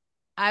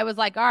 I was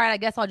like, all right, I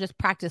guess I'll just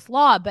practice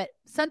law. But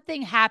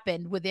something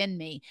happened within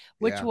me,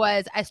 which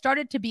was I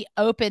started to be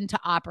open to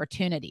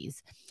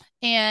opportunities.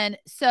 And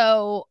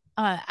so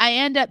I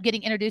end up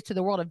getting introduced to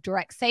the world of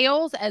direct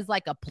sales as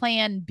like a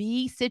plan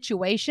B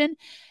situation.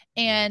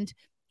 And,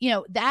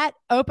 that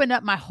opened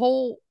up my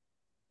whole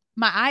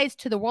my eyes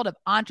to the world of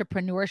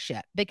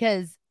entrepreneurship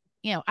because,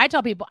 I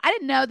tell people I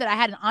didn't know that I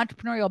had an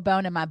entrepreneurial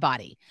bone in my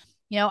body.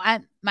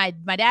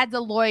 My dad's a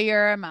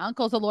lawyer, my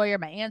uncle's a lawyer,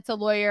 my aunt's a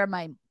lawyer,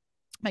 my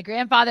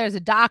grandfather is a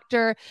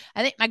doctor.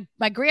 I think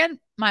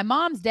my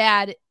mom's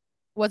dad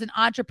was an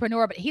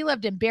entrepreneur, but he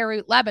lived in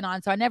Beirut,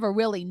 Lebanon, so I never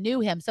really knew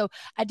him. So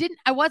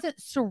I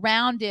wasn't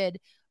surrounded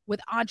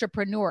with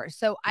entrepreneurs.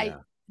 So I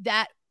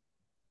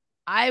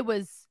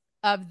was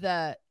of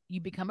the, you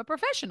become a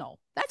professional.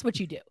 That's what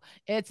you do.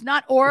 It's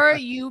not, or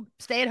you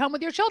stay at home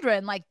with your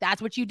children. Like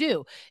that's what you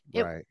do.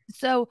 Right.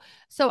 So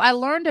I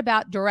learned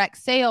about direct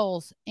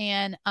sales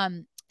and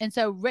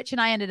so Rich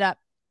and I ended up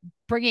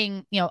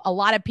bringing, a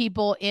lot of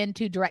people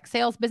into direct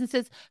sales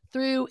businesses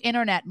through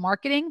internet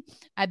marketing.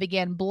 I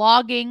began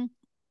blogging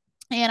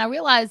and I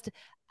realized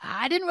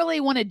I didn't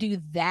really want to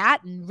do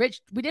that. And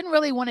Rich, we didn't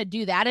really want to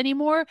do that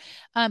anymore.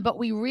 But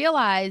we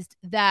realized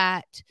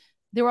that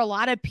there were a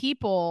lot of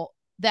people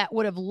that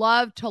would have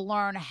loved to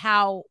learn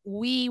how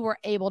we were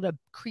able to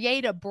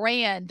create a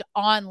brand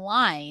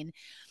online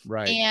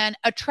and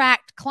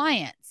attract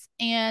clients.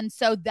 And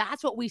so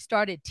that's what we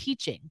started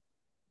teaching.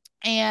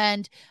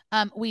 And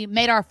we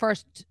made our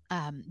first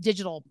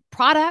digital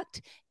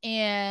product,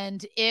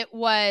 and that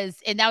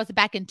was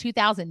back in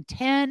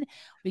 2010.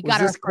 We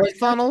got our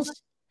ClickFunnels.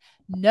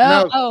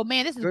 No. Oh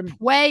man, this is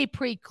way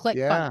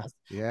pre-ClickFunnels.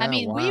 Yeah. I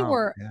mean,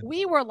 wow.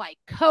 we were like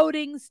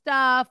coding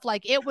stuff.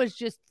 Like it was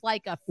just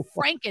like a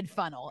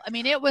Frankenfunnel. I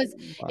mean, it was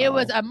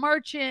a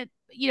merchant,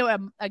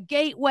 a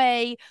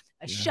gateway,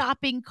 a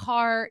shopping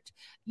cart.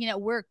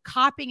 We're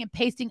copying and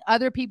pasting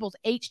other people's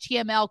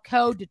HTML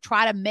code to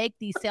try to make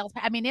these sales.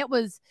 I mean, it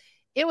was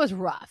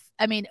rough.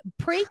 I mean,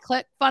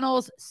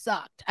 pre-ClickFunnels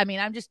sucked. I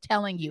mean, I'm just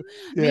telling you.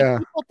 I mean,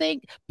 people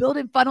think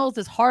building funnels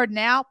is hard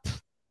now.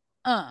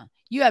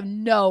 You have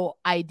no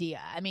idea.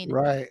 I mean,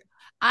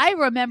 I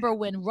remember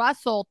when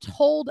Russell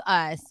told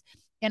us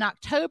in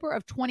October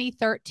of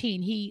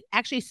 2013, he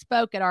actually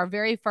spoke at our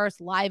very first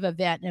live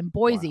event in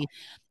Boise.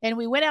 And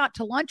we went out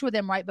to lunch with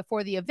him right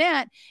before the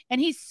event,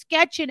 and he's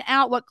sketching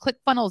out what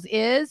ClickFunnels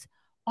is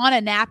on a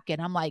napkin.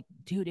 I'm like,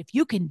 dude, if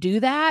you can do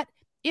that,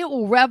 it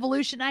will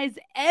revolutionize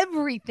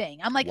everything.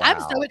 I'm like, I'm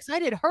so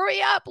excited.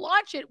 Hurry up,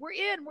 launch it. We're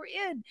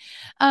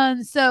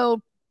in.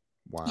 So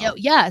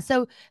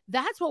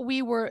that's what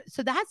we were.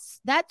 So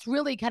that's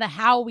really kind of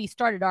how we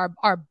started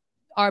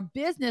our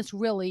business.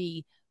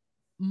 Really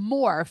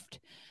morphed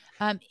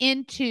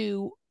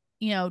into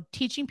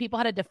teaching people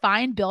how to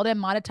define, build, and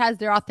monetize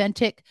their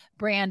authentic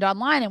brand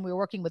online. And we were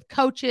working with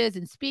coaches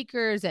and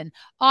speakers and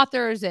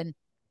authors and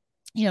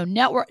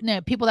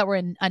people that were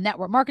in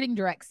network marketing,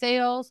 direct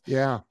sales.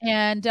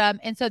 And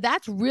so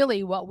that's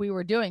really what we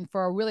were doing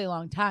for a really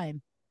long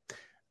time.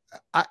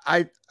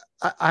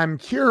 I'm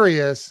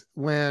curious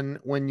when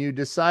you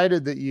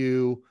decided that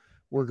you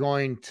were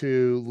going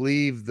to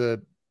leave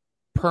the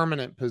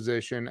permanent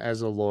position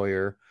as a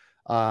lawyer,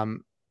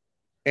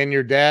 and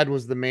your dad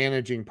was the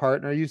managing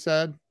partner, you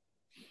said?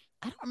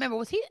 I don't remember.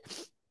 Was he?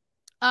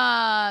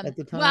 At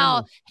the time?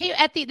 Well,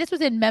 this was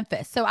in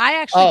Memphis. So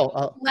I actually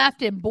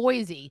left in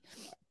Boise.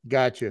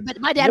 Got you. But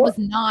my dad was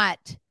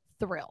not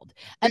thrilled.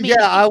 I mean,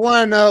 I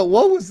want to know,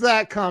 what was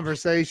that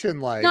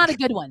conversation like? Not a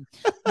good one.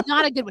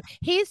 Not a good one.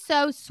 He's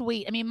so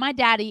sweet. I mean, my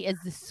daddy is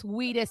the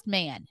sweetest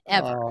man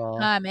ever.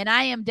 And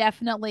I am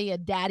definitely a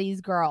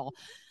daddy's girl.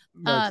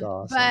 That's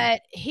awesome.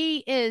 But he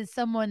is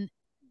someone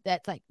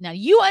that's like, now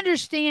you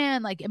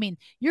understand, like, I mean,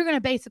 you're going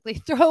to basically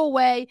throw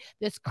away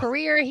this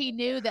career. He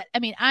knew that. I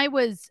mean, I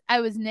was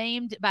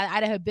named by the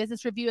Idaho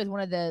Business Review as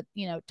one of the,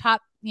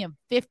 top,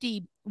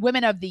 50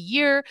 women of the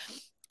year.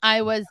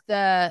 I was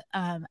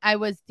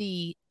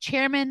the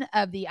chairman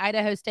of the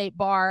Idaho State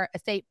Bar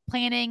Estate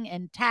Planning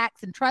and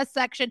Tax and Trust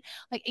section.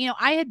 Like,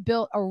 I had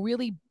built a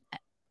really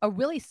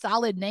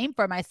solid name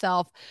for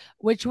myself,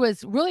 which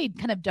was really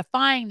kind of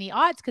defying the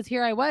odds, because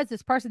here I was,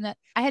 this person that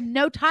I had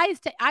no ties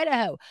to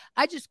Idaho.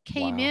 I just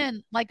came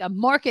in like a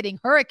marketing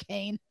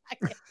hurricane.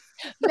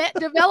 I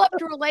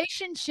developed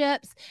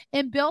relationships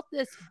and built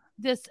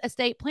this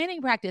estate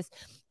planning practice.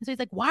 And so he's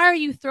like, why are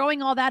you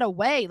throwing all that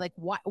away? Like,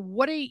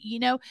 what are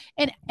you,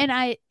 and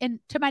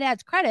to my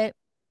dad's credit,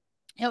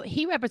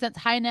 he represents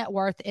high net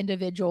worth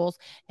individuals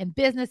and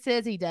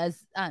businesses. He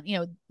does,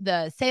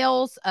 the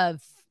sales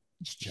of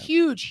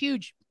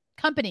huge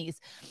companies,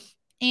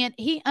 and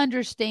he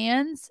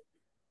understands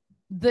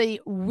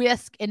the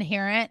risk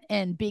inherent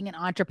in being an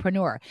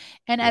entrepreneur.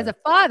 And as a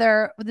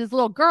father with this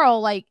little girl,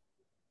 like,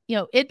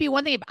 it'd be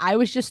one thing if I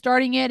was just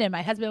starting it and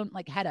my husband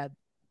like had a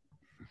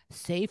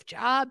safe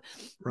job,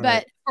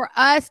 but for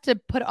us to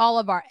put all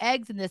of our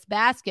eggs in this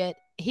basket,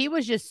 he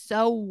was just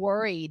so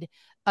worried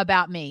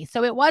about me.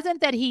 So it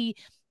wasn't that he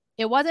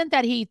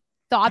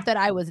thought that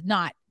I was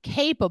not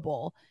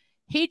capable.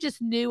 He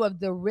just knew of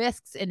the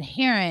risks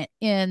inherent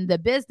in the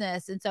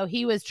business. And so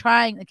he was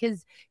trying, like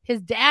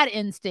his dad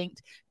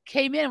instinct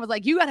came in and was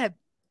like, you got to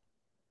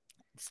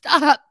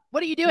stop.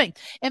 What are you doing?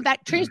 In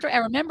fact, true story, I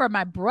remember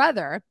my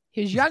brother,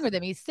 who's younger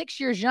than me, 6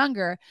 years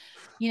younger,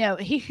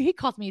 he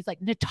calls me, he's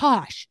like,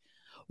 Natasha,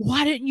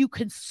 why didn't you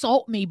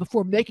consult me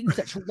before making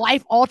such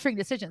life-altering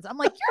decisions? I'm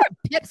like, you're a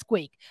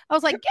pipsqueak. I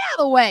was like, get out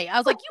of the way. I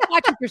was like, you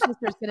watch what your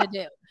sister's going to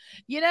do.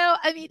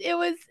 I mean, it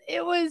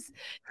was,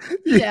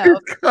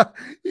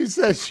 You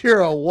said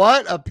you're a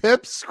what? A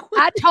pipsqueak?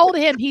 I told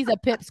him he's a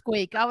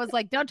pipsqueak. I was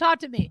like, don't talk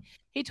to me.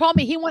 He told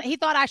me he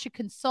thought I should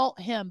consult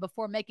him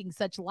before making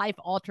such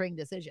life-altering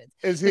decisions.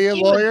 Is he a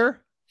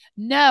lawyer?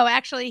 No,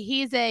 actually,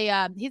 he's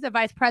a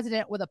vice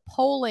president with a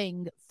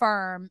polling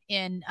firm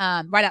in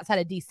right outside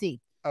of DC.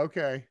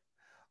 Okay.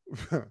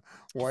 But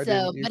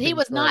he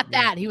was not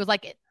that. He was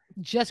like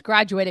just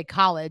graduated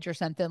college or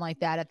something like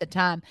that at the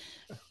time.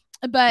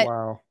 But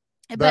wow,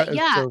 but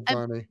yeah, so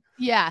funny.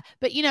 Yeah,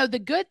 but the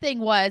good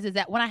thing is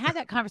that when I had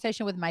that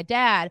conversation with my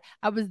dad,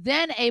 I was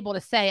then able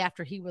to say,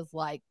 after he was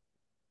like,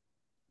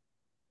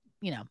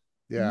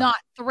 not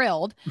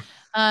thrilled.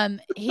 I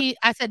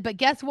said, but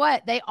guess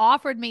what? They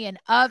offered me an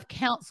of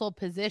counsel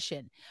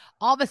position.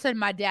 All of a sudden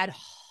my dad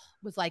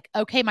was like,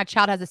 okay, my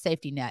child has a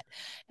safety net.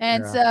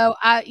 And so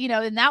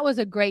and that was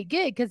a great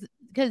gig because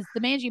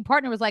the managing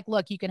partner was like,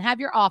 look, you can have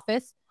your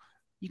office,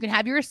 you can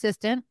have your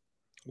assistant.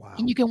 Wow.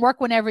 And you can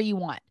work whenever you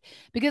want,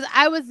 because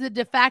I was the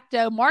de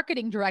facto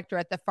marketing director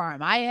at the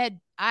firm. I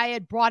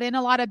had brought in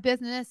a lot of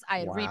business. I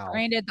had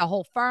rebranded the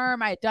whole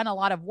firm. I had done a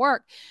lot of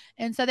work.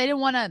 And so they didn't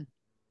want to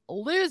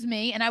lose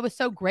me. And I was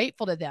so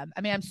grateful to them.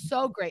 I mean, I'm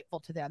so grateful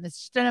to them.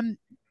 It's just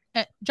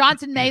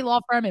Johnson May Law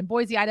Firm in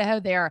Boise,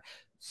 Idaho. They're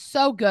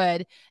so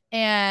good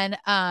and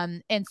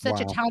such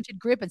a talented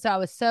group. And so I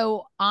was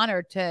so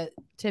honored to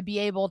be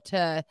able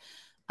to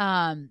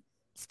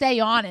stay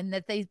on, and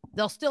that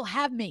they'll still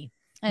have me.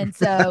 And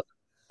so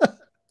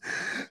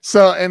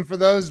and for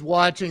those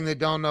watching that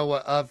don't know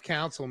what of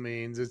counsel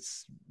means,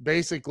 it's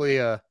basically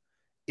a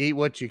eat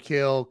what you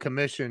kill,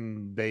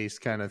 commission based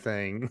kind of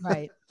thing.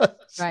 Right.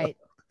 Right.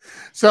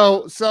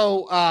 So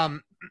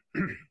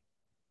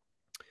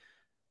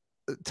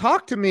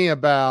talk to me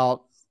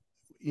about,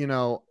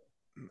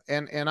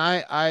 and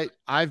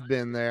I've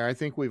been there. I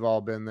think we've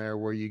all been there,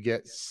 where you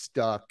get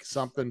stuck,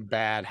 something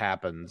bad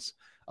happens.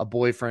 A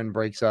boyfriend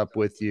breaks up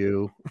with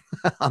you.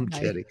 I'm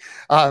kidding.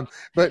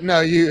 But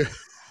no, you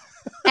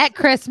at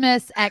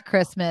Christmas.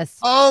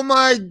 Oh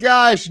my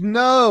gosh.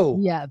 No.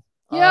 Yeah.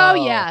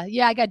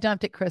 Yeah. I got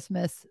dumped at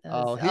Christmas.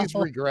 He's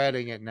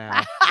regretting it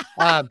now.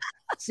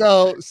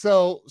 So,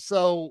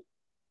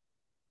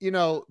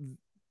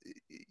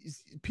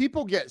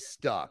 people get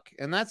stuck,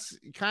 and that's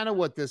kind of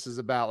what this is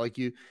about. Like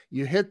you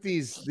hit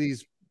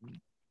these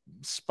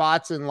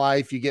spots in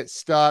life, you get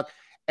stuck.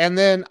 And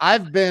then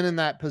I've been in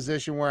that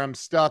position where I'm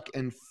stuck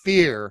and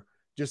fear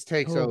just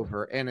takes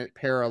over, and it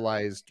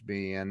paralyzed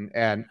me.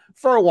 And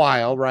for a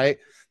while, right?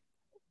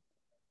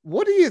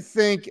 What do you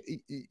think,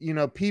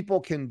 people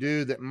can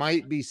do that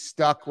might be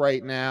stuck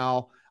right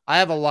now? I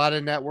have a lot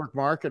of network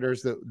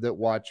marketers that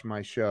watch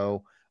my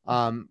show.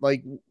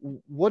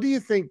 What do you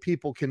think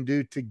people can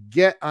do to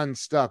get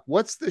unstuck?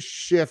 What's the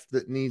shift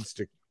that needs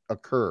to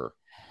occur?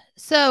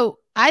 So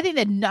I think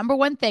the number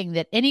one thing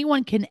that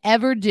anyone can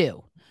ever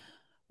do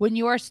when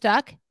you are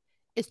stuck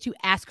is to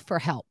ask for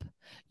help.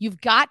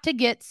 You've got to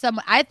get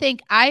someone. I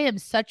think I am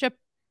such a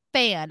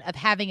fan of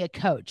having a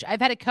coach. I've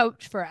had a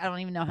coach for, I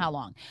don't even know how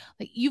long.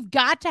 Like, you've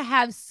got to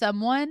have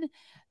someone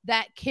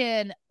that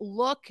can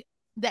look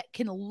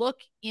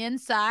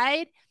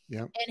inside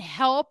and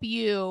help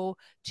you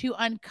to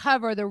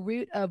uncover the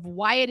root of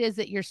why it is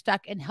that you're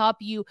stuck, and help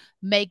you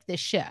make the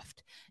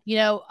shift,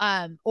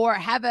 or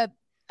have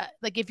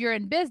like, if you're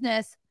in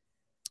business,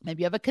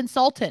 maybe you have a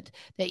consultant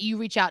that you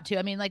reach out to.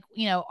 I mean,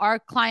 our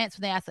clients,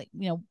 when they ask,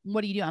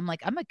 what do you do? I'm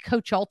like, I'm a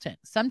coachaltant.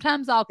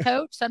 Sometimes I'll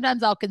coach,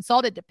 sometimes I'll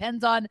consult. It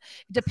depends on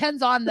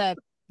the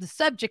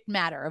subject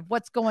matter of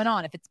what's going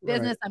on. If it's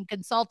business, I'm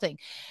consulting.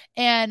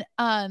 And,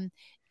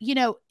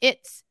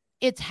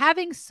 it's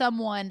having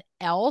someone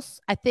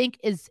else, I think,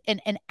 is,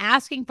 and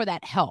asking for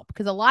that help.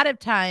 Because a lot of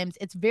times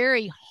it's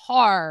very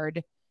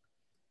hard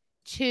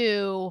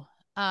to,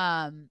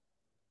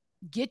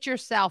 get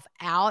yourself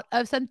out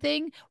of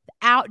something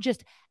without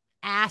just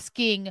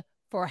asking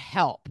for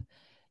help.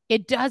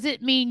 It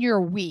doesn't mean you're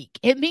weak.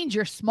 It means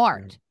you're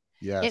smart.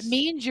 Yes. It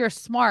means you're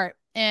smart.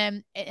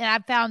 And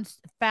I've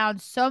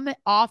found so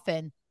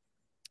often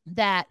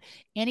that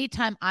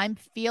anytime I'm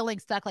feeling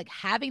stuck, like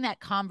having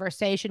that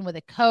conversation with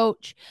a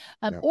coach,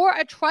 or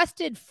a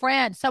trusted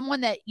friend,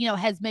 someone that,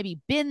 has maybe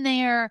been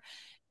there,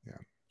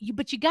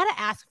 but you got to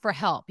ask for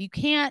help. You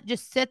can't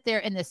just sit there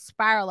in this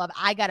spiral of,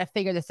 I got to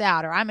figure this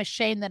out, or I'm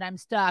ashamed that I'm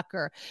stuck,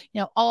 or,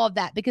 all of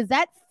that, because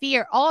that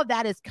fear, all of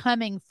that is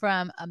coming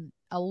from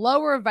a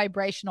lower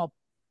vibrational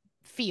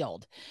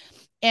field.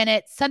 And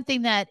it's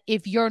something that,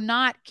 if you're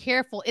not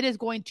careful, it is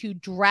going to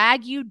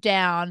drag you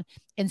down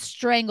and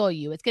strangle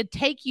you. It's going to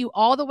take you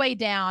all the way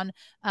down.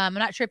 I'm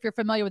not sure if you're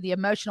familiar with the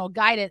emotional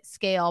guidance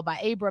scale by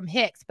Abraham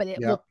Hicks, but it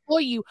will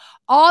pull you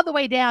all the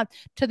way down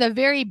to the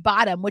very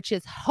bottom, which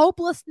is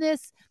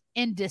hopelessness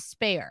and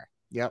despair.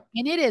 Yep.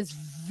 And it is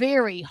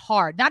very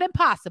hard, not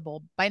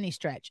impossible by any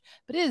stretch,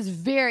 but it is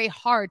very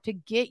hard to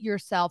get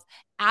yourself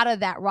out of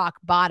that rock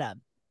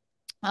bottom.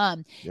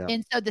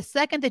 And so the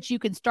second that you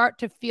can start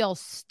to feel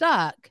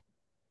stuck,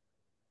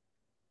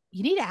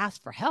 you need to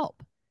ask for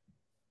help.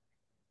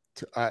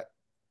 I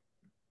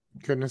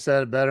couldn't have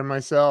said it better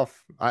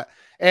myself.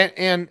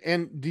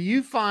 And do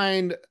you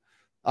find,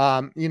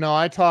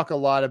 I talk a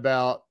lot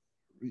about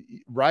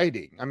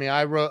writing. I mean,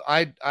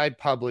 I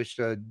published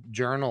a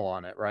journal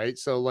on it, right?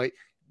 So like,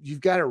 you've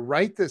got to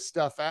write this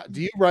stuff out.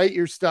 Do you write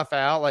your stuff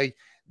out? Like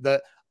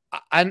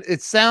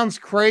it sounds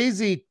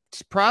crazy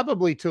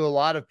probably to a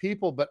lot of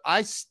people, but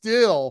I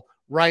still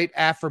write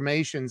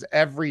affirmations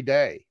every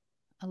day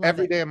of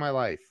my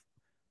life.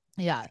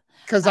 Yeah.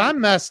 Cause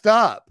I'm messed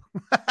up.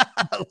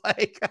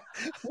 Like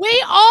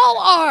we all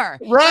are.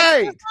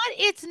 Right. Like,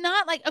 it's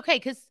not like, okay.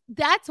 Cause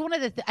that's one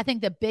of I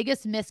think the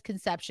biggest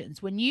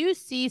misconceptions when you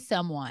see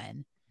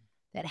someone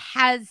that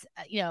has,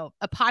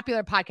 a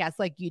popular podcast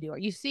like you do, or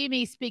you see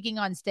me speaking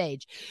on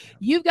stage,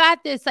 you've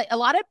got this, like a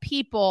lot of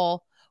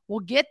people will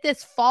get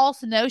this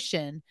false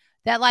notion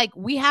that like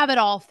we have it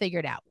all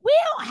figured out. We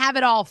don't have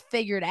it all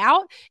figured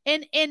out.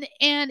 And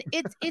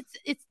it's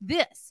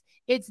this.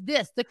 It's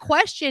this. The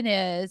question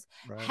is,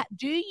 right,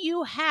 do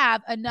you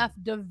have enough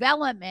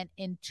development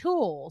in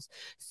tools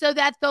so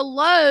that the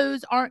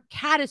lows aren't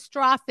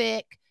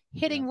catastrophic,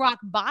 hitting rock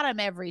bottom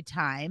every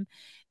time?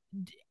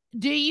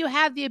 Do you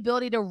have the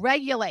ability to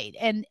regulate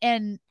and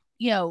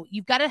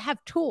you've got to have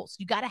tools,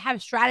 you got to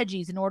have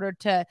strategies in order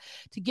to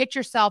get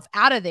yourself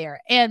out of there.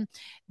 And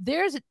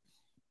there's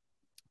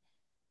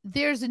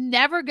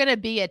never going to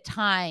be a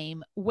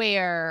time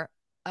where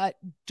a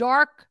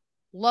dark,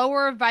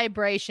 lower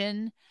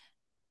vibration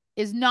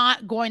is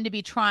not going to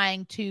be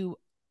trying to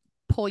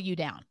pull you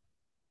down.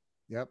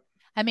 Yep.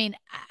 I mean,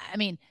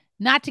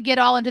 not to get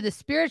all into the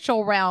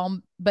spiritual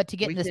realm, but to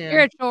get in the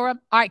spiritual realm.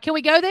 All right. Can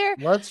we go there?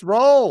 Let's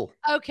roll.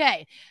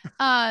 Okay.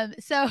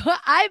 So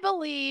I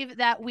believe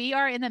that we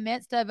are in the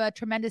midst of a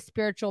tremendous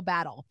spiritual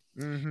battle.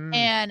 Mm-hmm.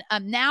 And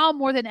now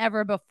more than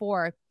ever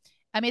before,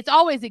 I mean, it's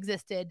always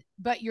existed,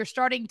 but you're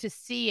starting to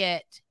see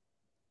it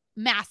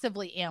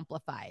massively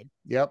amplified.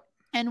 Yep.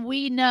 And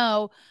we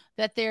know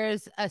that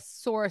there's a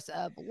source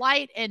of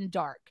light and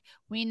dark.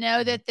 We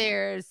know that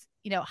there's,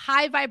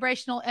 high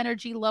vibrational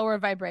energy, lower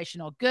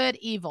vibrational, good,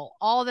 evil,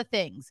 all the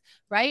things,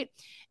 right?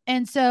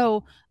 And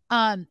so,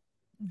 and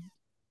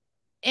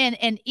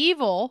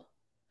evil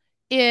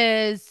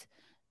is,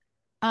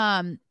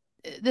 the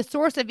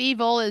source of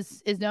evil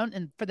is known,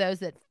 and for those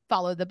that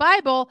follow the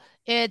Bible,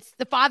 it's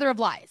the father of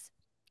lies,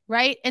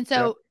 right? And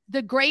so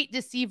the great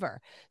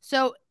deceiver.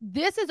 So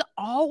this is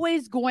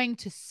always going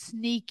to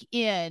sneak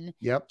in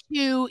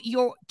to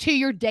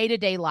your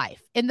day-to-day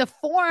life in the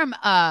form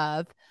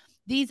of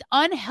these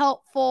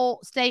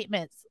unhelpful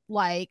statements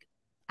like,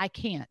 I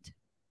can't,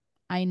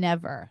 I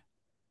never,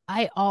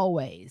 I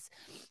always.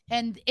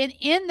 And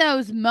in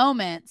those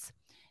moments,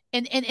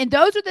 and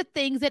those are the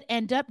things that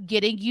end up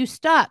getting you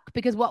stuck,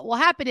 because what will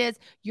happen is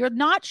you're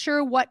not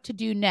sure what to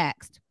do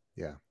next.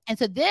 Yeah. And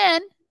so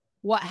then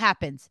what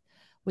happens?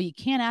 Well, you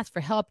can't ask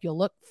for help. You'll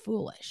look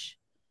foolish.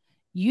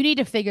 You need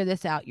to figure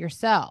this out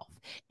yourself.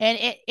 And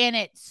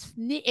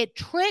it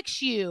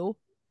tricks you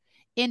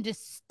into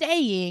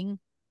staying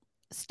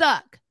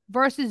stuck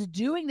versus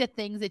doing the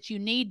things that you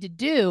need to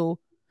do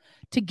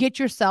to get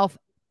yourself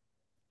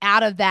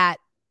out of that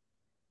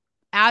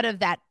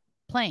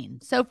plane.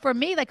 So for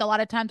me, like a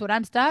lot of times when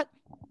I'm stuck,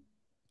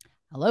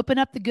 I'll open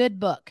up the good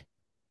book.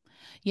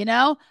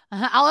 I'll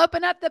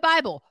open up the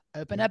Bible,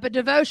 open up a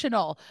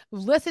devotional,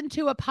 listen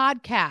to a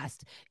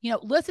podcast,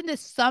 listen to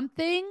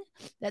something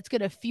that's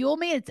going to fuel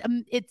me.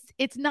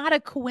 It's not a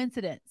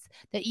coincidence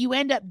that you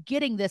end up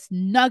getting this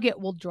nugget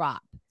will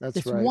drop. That's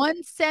this right.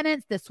 One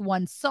sentence, this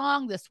one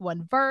song, this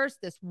one verse,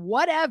 this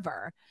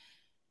whatever.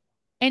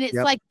 And it's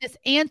like this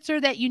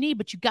answer that you need,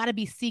 but you got to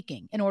be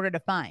seeking in order to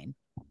find.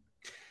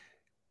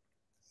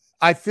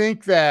 I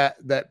think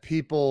that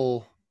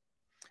people,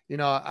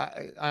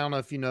 I don't know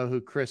if you know who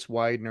Chris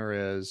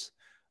Widener is,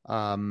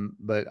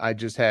 but I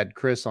just had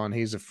Chris on.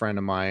 He's a friend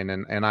of mine,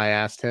 and I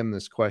asked him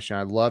this question.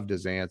 I loved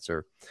his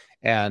answer,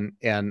 and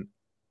I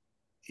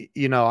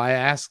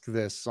ask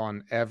this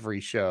on every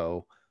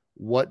show.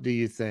 What do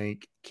you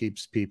think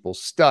keeps people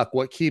stuck?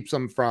 What keeps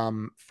them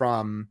from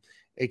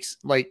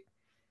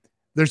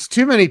there's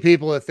too many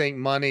people that think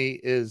money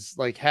is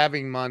like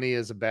having money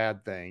is a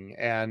bad thing,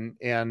 and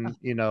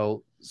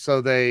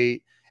so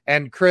they.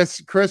 And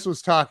Chris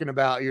was talking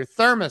about your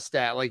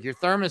thermostat, like your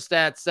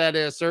thermostat set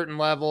at a certain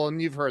level.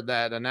 And you've heard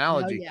that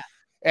analogy. Oh,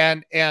 yeah.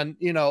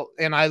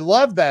 And I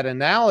love that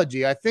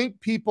analogy. I think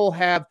people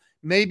have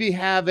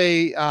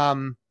a,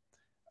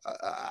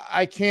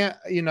 I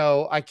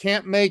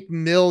can't make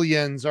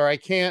millions, or I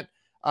can't,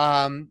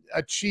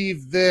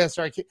 achieve this,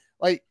 or I can't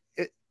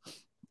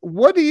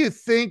what do you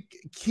think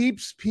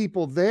keeps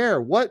people there?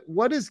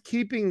 What is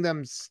keeping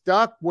them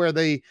stuck where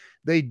they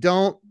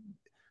don't?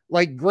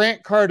 Like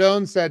Grant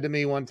Cardone said to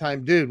me one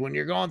time, dude, when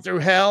you're going through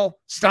hell,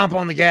 stomp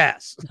on the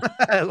gas.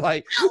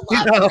 Like,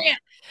 Grant.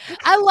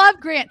 I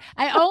love Grant.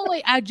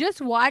 I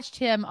just watched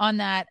him on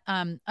that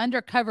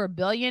Undercover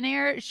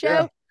Billionaire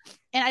show.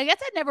 And I guess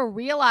I never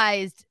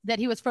realized that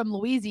he was from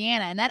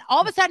Louisiana. And that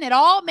all of a sudden it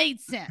all made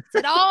sense.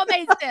 It all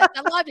made sense.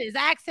 I loved it. His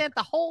accent,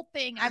 the whole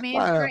thing. I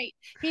mean, it's great.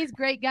 He's a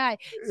great guy.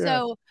 Yeah.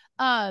 So,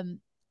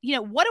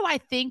 what do I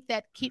think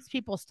that keeps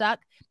people stuck?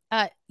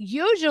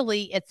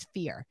 Usually it's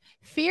fear.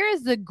 Fear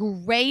is the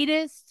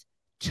greatest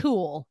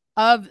tool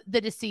of the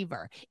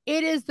deceiver.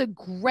 It is the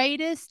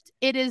greatest.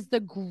 It is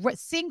the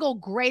single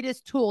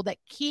greatest tool that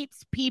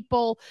keeps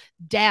people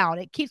down.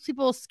 It keeps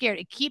people scared.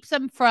 It keeps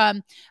them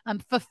from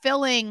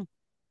fulfilling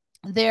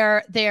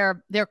their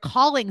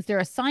callings, their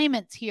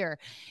assignments here.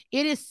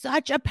 It is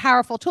such a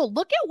powerful tool.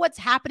 Look at what's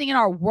happening in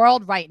our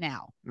world right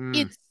now.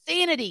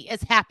 Insanity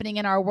is happening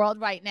in our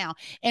world right now.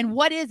 And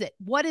what is it?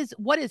 What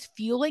is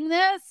fueling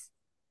this?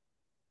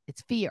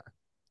 It's fear.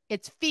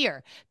 It's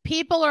fear.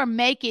 People are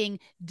making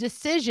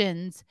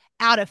decisions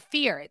out of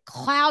fear. It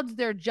clouds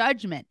their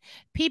judgment.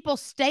 People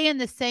stay in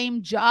the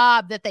same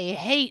job that they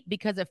hate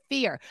because of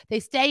fear. They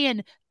stay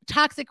in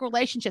toxic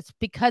relationships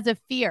because of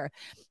fear.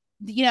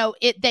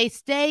 They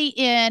stay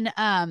in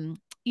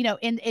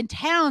in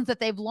towns that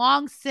they've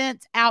long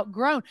since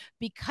outgrown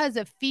because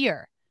of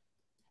fear.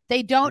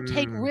 They don't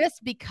take risks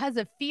because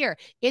of fear.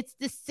 It's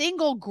the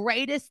single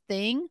greatest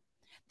thing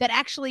that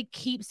actually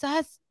keeps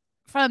us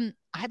from,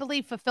 I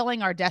believe,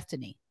 fulfilling our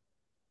destiny.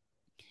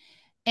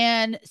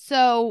 And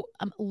so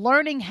I'm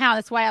learning how.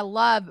 That's why I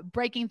love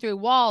breaking through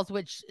walls,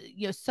 which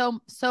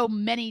so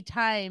many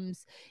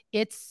times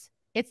it's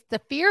the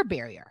fear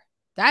barrier.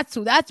 That's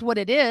what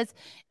it is,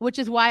 which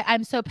is why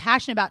I'm so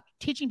passionate about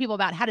teaching people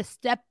about how to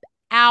step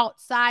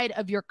outside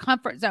of your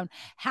comfort zone,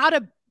 how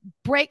to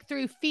break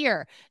through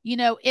fear.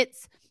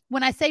 It's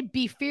when I say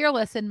be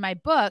fearless in my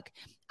book,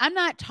 I'm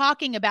not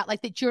talking about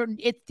like that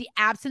it's the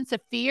absence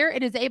of fear.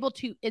 It is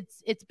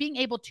it's being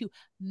able to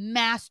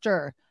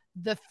master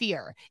the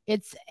fear.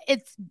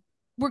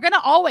 We're going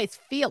to always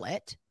feel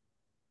it.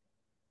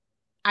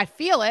 I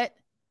feel it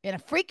and I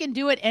freaking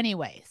do it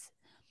anyways.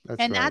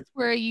 That's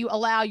where you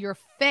allow your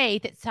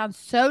faith. It sounds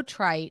so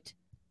trite.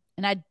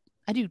 And I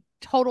do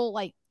total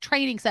like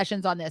training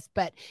sessions on this,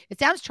 but it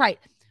sounds trite.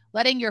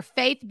 Letting your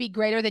faith be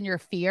greater than your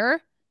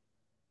fear.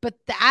 But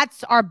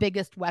that's our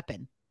biggest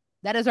weapon.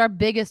 That is our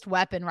biggest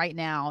weapon right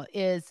now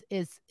is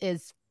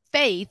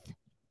faith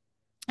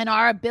and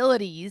our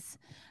abilities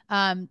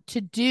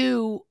to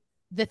do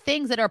the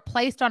things that are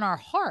placed on our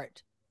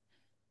heart.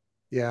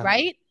 Yeah.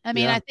 Right. I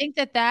mean, I think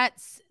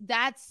that's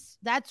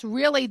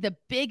really the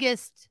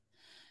biggest.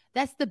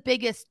 That's the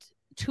biggest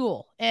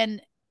tool.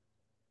 And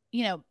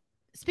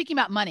speaking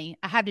about money,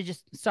 I have to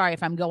sorry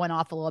if I'm going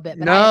off a little bit,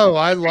 but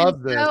I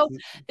love this.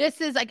 This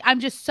is like,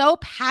 I'm just so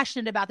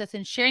passionate about this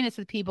and sharing this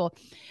with people.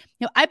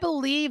 I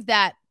believe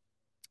that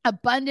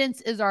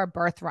abundance is our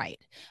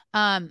birthright.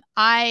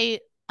 I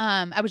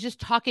was just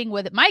talking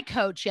with my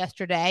coach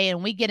yesterday,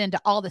 and we get into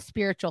all the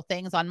spiritual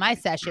things on my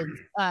sessions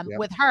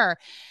with her.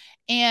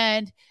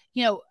 And,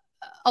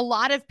 a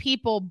lot of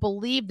people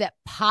believe that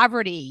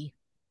poverty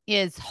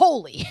is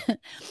holy.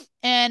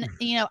 And,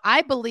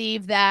 I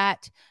believe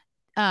that,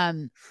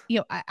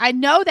 I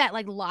know that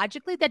like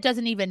logically that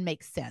doesn't even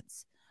make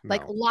sense. No.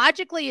 Like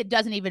logically, it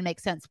doesn't even make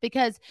sense,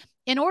 because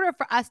in order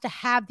for us to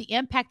have the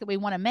impact that we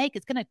want to make,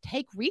 it's going to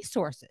take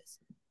resources.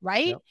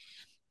 Right. Yep.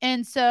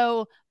 And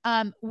so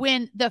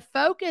when the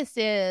focus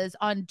is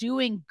on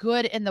doing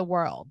good in the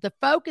world, the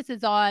focus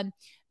is on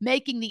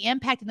making the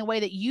impact in the way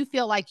that you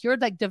feel like you're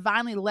like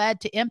divinely led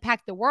to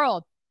impact the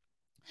world,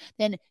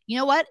 then you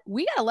know what?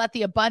 We got to let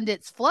the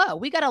abundance flow.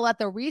 We got to let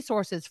the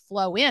resources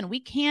flow in. We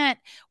can't,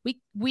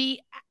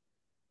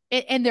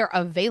 and they're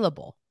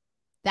available.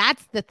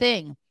 That's the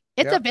thing.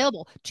 It's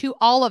available to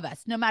all of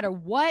us, no matter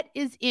what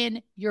is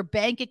in your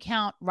bank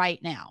account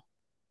right now.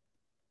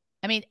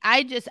 I mean,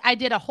 I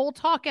did a whole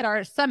talk at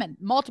our summit,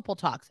 multiple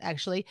talks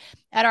actually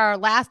at our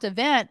last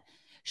event,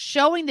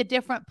 showing the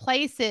different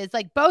places,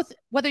 like both,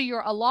 whether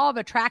you're a law of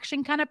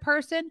attraction kind of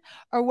person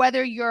or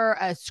whether you're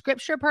a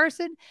scripture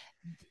person,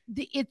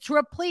 it's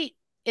replete.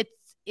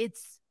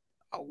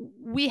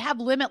 We have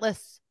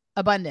limitless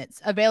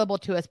abundance available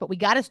to us, but we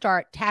got to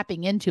start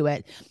tapping into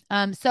it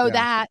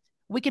that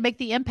we can make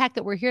the impact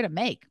that we're here to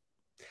make.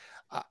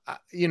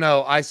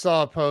 I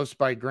saw a post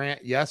by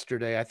Grant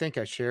yesterday. I think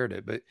I shared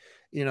it, but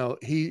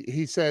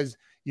he says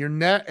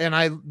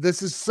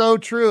this is so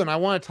true. And I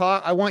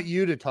want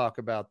you to talk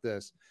about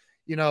this.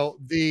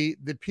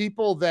 The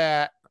people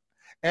that,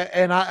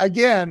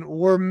 again,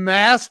 we're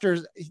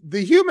masters,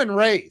 the human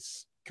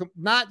race,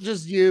 not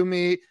just you,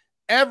 me,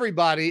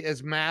 everybody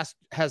has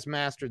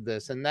mastered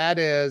this. And that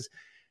is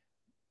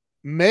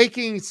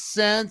making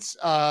sense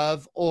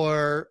of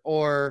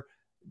or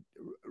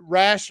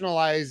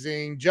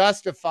rationalizing,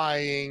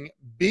 justifying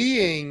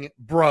being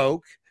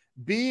broke,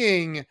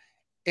 being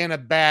in a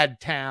bad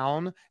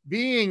town,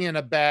 being in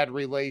a bad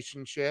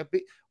relationship.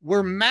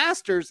 We're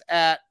masters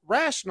at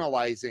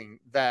rationalizing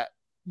that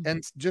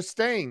and just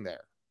staying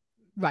there.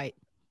 Right.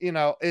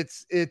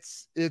 It's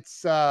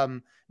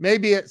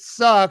maybe it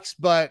sucks,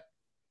 but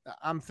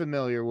I'm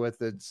familiar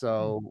with it.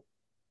 So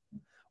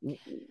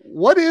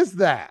what is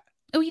that?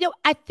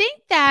 I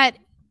think that,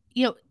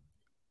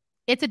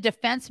 it's a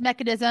defense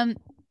mechanism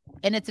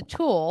and it's a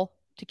tool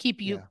to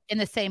keep you in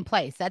the same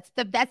place. That's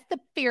the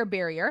fear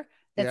barrier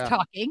that's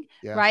talking,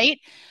 right?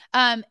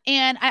 And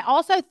I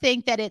also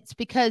think that it's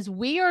because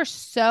we are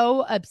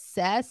so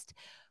obsessed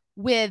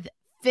with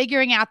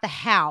figuring out the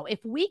how. If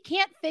we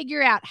can't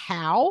figure out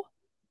how,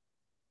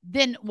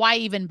 then why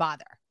even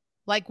bother?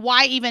 Like,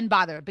 why even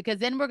bother? Because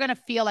then we're going to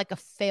feel like a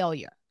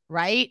failure,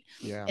 right?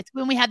 Yeah. It's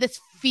when we have this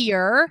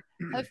fear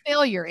of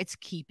failure. It's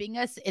keeping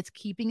us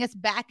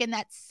back in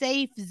that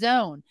safe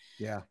zone.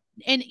 Yeah.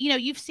 And,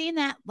 you've seen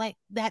that, like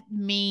that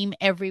meme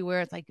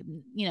everywhere. It's like,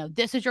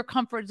 this is your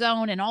comfort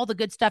zone and all the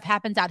good stuff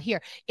happens out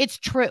here. It's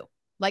true.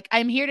 Like,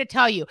 I'm here to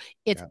tell you,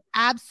 it's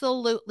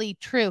absolutely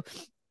true.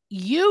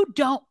 You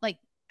don't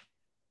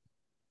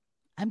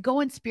I'm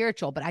going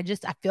spiritual, but I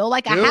feel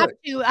like I have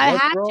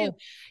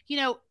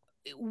to,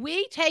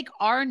 we take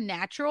our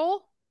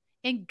natural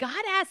and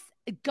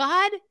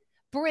God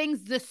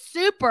brings the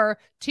super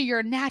to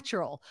your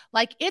natural.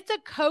 Like, it's a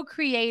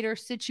co-creator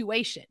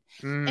situation.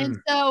 And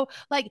so,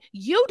 like,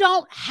 you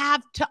don't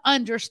have to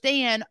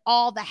understand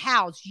all the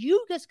hows.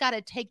 You just got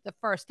to take the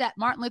first step.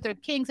 Martin Luther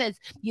King says,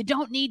 you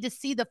don't need to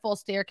see the full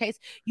staircase.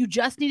 You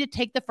just need to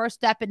take the first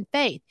step in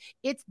faith.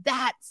 It's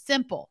that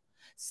simple.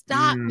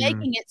 Stop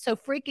making it so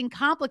freaking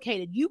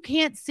complicated. You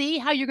can't see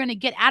how you're going to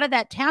get out of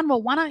that town.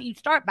 Well, why don't you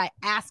start by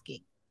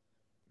asking?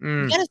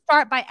 You got to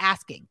start by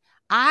asking.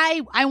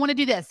 I want to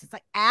do this. It's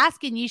like,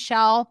 ask and ye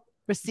shall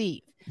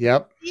receive.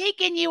 Yep.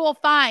 Seek and you will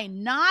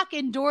find. Knock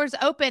and doors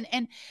open.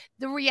 And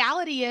the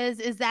reality is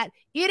that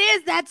it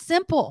is that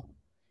simple.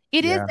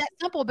 It is that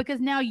simple, because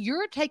now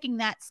you're taking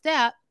that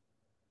step.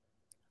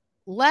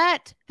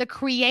 Let the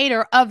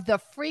creator of the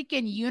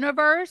freaking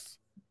universe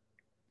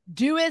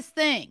do his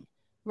thing.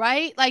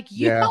 Right? Like,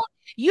 you don't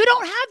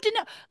have to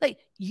know, like,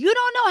 you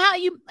don't know how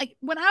like,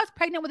 when I was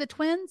pregnant with the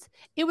twins,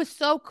 it was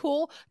so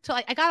cool to,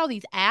 like, I got all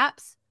these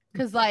apps.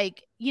 Cause,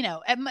 like,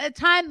 at the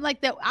time,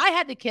 like, that I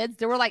had the kids,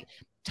 there were like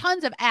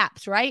tons of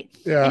apps. Right.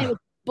 Yeah. And it was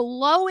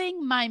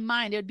blowing my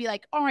mind. It would be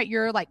like, all right,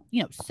 you're like,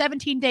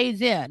 17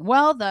 days in.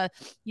 Well, the,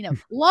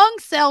 lung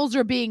cells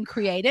are being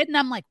created. And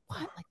I'm like,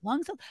 what? Like,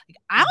 lung cells? Like,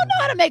 I don't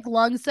know how to make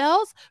lung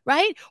cells.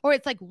 Right. Or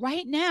it's like,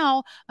 right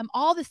now,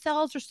 all the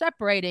cells are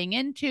separating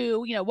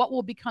into, what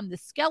will become the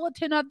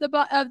skeleton of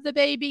the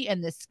baby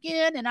and the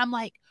skin. And I'm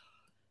like,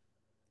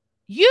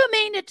 you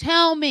mean to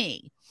tell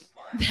me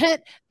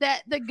that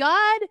the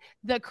God,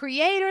 the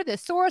creator, the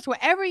source,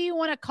 whatever you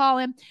want to call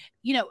him,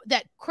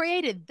 that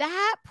created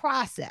that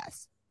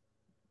process,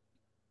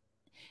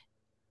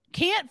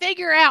 can't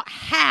figure out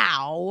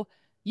how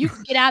you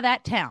can get out of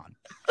that town,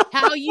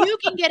 how you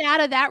can get out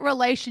of that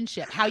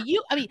relationship,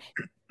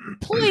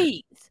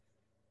 please,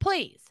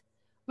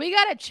 we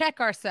got to check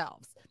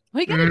ourselves.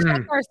 We got to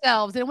check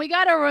ourselves, and we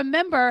got to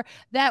remember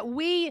that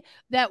we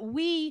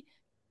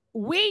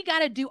got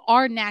to do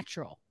our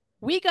natural.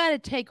 We got to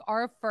take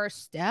our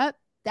first step.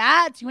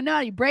 That's,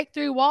 you break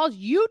through walls,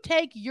 you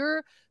take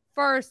your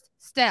first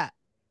step,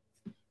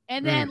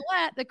 and then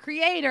let the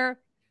creator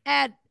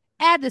add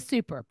the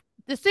super.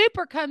 The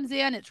super comes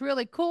in. It's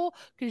really cool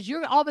because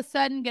you're all of a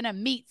sudden going to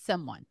meet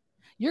someone.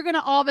 You're going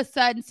to all of a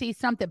sudden see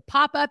something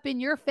pop up in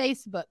your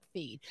Facebook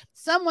feed.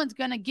 Someone's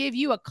going to give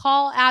you a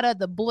call out of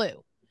the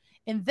blue.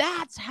 And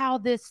that's how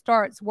this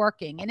starts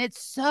working. And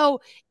it's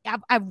so,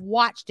 I've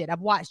watched it.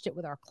 I've watched it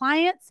with our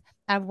clients.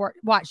 I've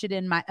watched it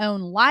in my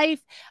own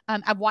life.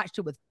 I've watched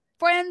it with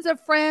friends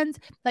of friends.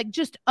 Like,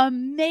 just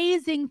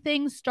amazing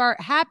things start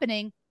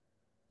happening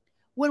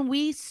when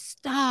we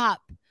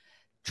stop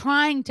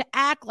trying to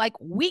act like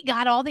we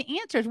got all the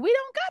answers. We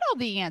don't got all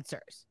the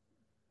answers.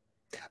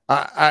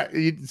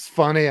 It's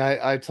funny.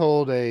 I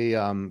told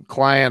a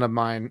client of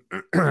mine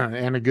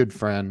and a good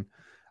friend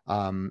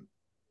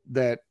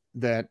that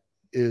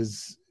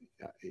is,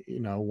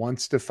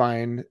 wants to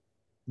find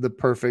the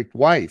perfect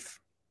wife.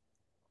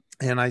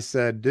 And I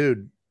said,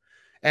 dude,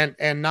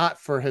 and not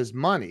for his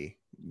money,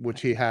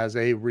 which he has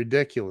a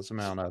ridiculous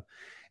amount of.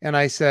 And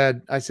I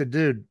said,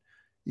 dude,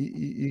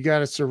 you got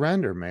to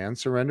surrender, man.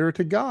 Surrender it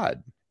to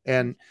God.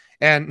 And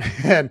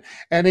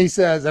he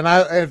says, and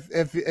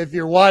if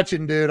you're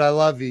watching, dude, I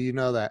love you. You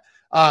know that.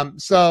 But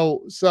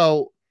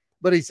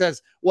he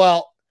says,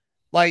 well,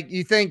 like,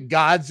 you think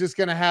God's just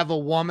going to have a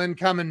woman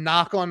come and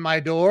knock on my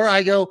door?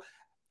 I go,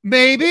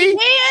 maybe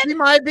she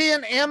might be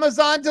an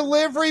Amazon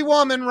delivery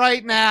woman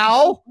right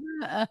now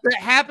that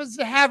happens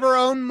to have her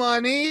own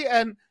money.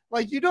 And,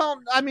 like,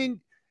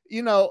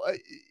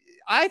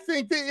 I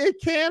think that it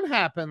can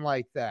happen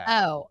like that.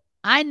 Oh,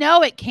 I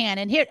know it can.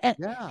 And hey,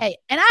 and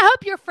I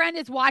hope your friend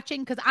is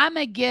watching, because I'm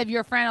going to give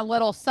your friend a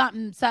little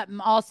something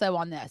also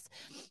on this.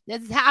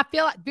 This is how I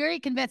feel, very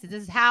convinced.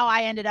 This is how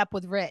I ended up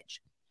with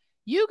Rich.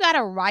 You got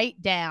to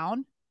write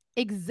down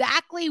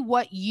exactly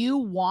what you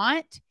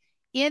want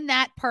in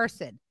that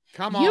person.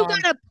 Come on. You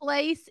got to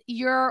place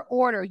your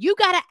order. You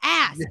got to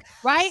ask,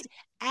 right?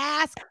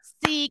 Ask,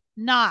 seek,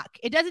 knock.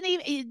 It doesn't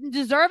even,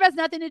 deserve has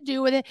nothing to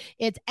do with it.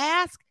 It's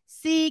ask,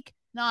 seek,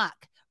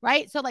 knock.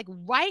 Right? So, like,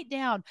 write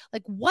down,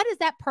 like, what does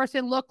that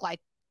person look like?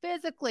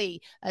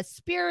 physically,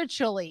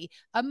 spiritually,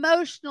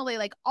 emotionally,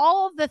 like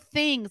all of the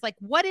things. Like,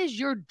 what is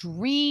your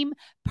dream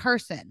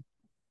person?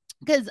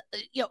 Because,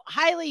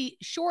 highly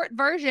short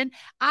version,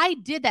 I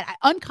did that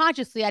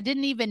unconsciously. I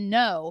didn't even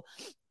know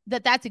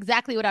that that's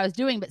exactly what I was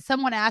doing. But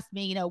someone asked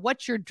me,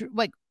 what's your,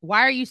 like,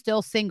 why are you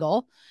still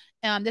single?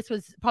 This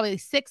was probably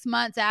 6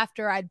 months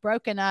after I'd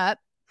broken up,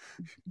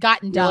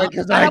 gotten dumped.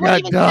 Like, I wouldn't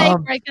even say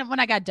dumped. breaking up when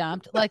I got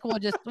dumped. Like, we'll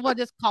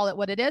just call it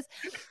what it is.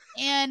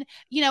 And,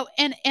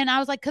 and I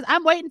was like, cause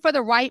I'm waiting for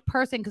the right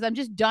person. Cause I'm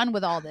just done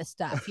with all this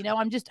stuff.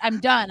 I'm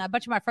done. A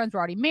bunch of my friends were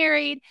already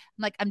married.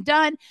 I'm like, I'm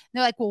done. And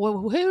they're like,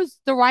 well, who's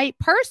the right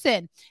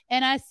person?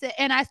 And I said,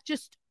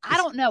 I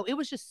don't know. It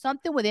was just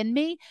something within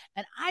me.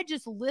 And I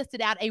just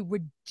listed out a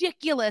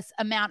ridiculous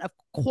amount of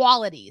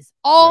qualities,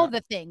 all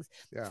the things,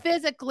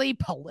 physically,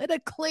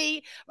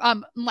 politically,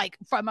 like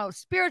from a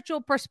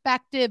spiritual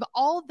perspective,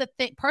 all the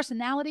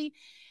personality.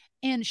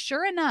 And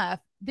sure enough,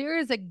 there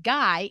is a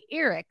guy,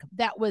 Eric,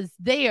 that was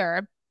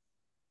there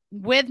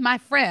with my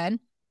friend,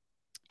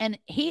 and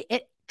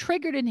it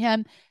triggered in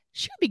him,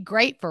 should be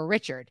great for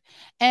Richard.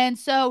 And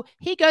so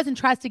he goes and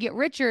tries to get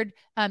Richard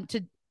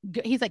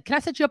he's like, can I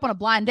set you up on a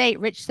blind date?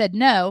 Rich said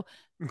no.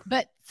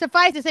 But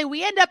suffice to say,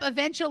 we end up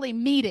eventually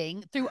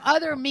meeting through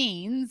other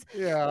means.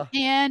 Yeah.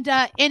 And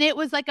it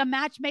was like a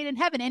match made in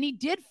heaven. And he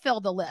did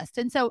fill the list.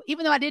 And so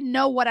even though I didn't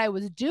know what I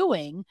was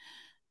doing,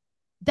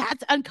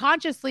 that's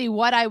unconsciously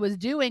what I was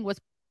doing,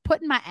 was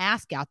putting my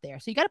ask out there.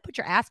 So you got to put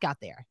your ask out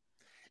there.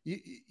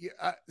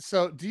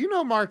 So do you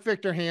know Mark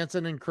Victor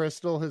Hansen and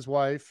Crystal, his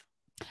wife?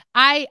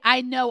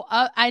 I know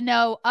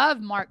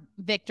of Mark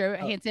Victor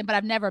Hansen, but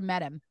I've never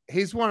met him.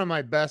 He's one of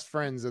my best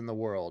friends in the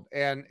world.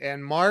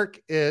 And Mark,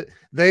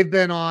 they've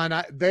been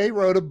on, they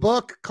wrote a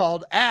book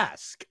called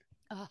Ask.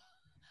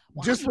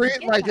 Just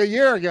read like a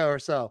year ago or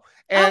so.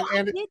 And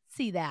I did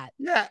see that.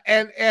 Yeah.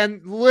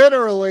 And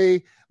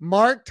literally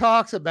Mark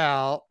talks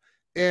about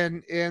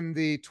in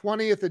the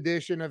 20th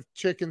edition of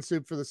Chicken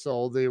Soup for the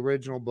Soul, the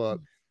original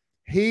book,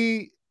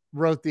 he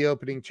wrote the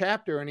opening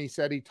chapter, and he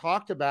said, he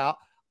talked about,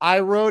 I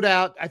wrote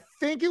out, I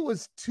think it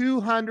was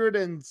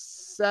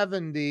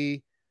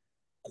 270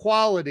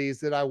 qualities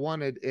that I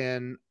wanted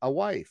in a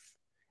wife.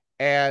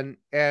 And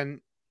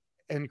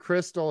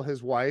Crystal,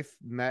 his wife,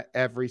 met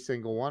every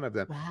single one of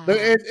them. Wow. But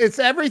it's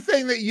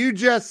everything that you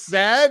just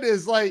said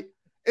is like,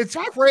 it's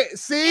crazy.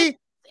 See,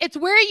 it's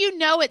where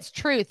it's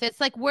truth. It's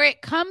like where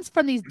it comes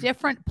from these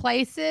different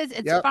places.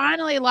 It's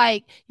finally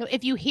like,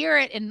 if you hear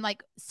it in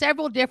like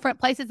several different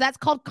places, that's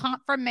called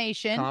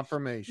confirmation.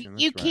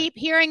 You keep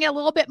hearing it a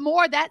little bit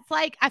more. That's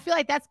like, I feel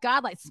like that's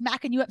God like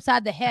smacking you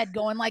upside the head,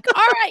 going like,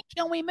 all right,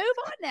 can we move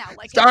on now?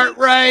 Like, start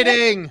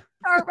writing,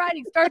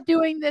 start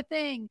doing the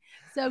thing.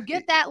 So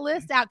get that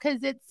list out,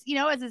 because it's,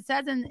 as it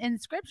says in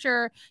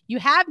scripture, you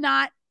have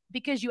not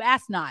because you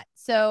ask not.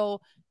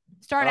 So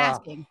start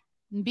asking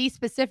and be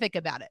specific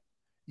about it.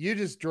 You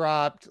just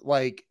dropped,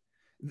 like,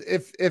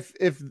 if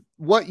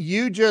what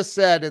you just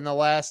said in the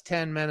last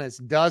 10 minutes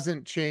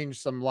doesn't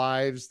change some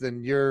lives,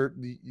 then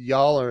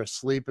y'all are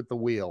asleep at the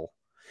wheel.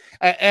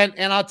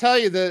 And I'll tell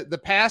you,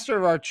 the pastor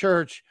of our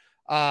church,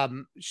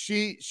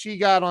 she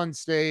got on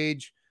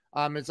stage.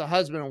 It's a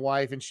husband and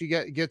wife, and she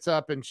gets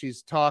up and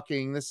she's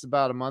talking. This is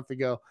about a month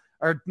ago,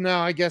 or no,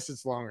 I guess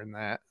it's longer than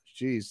that.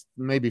 Geez,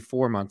 maybe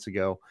 4 months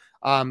ago.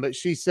 But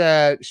she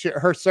said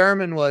her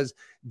sermon was,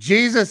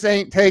 Jesus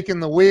ain't taking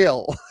the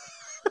wheel.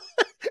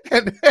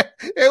 And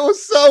it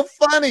was so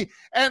funny.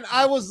 And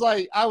I was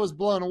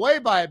blown away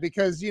by it,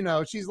 because,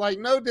 she's like,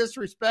 no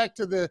disrespect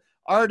to the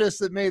artist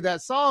that made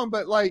that song,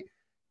 but like,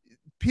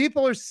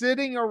 people are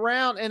sitting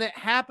around, and it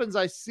happens.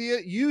 I see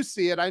it. You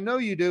see it. I know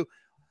you do.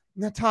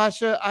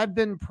 Natasha, I've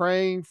been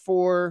praying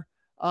for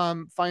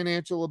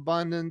financial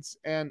abundance,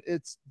 and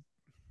it's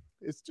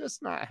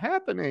just not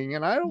happening,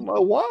 and I don't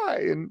know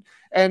why.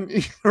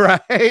 And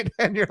right.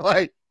 And you're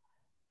like,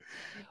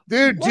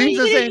 dude,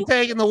 Jesus ain't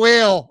taking the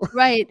wheel.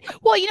 Right.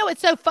 Well,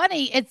 it's so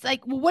funny. It's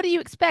like, well, what do you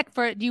expect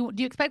for it? Do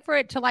you expect for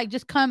it to like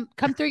just come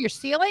through your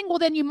ceiling? Well,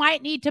 then you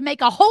might need to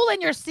make a hole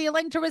in your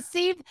ceiling to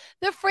receive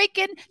the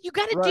freaking, you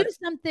got to do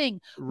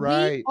something.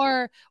 Right.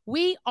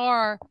 We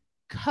are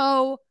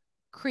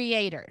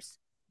co-creators.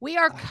 We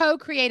are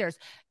co-creators.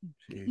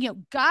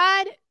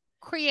 God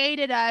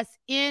created us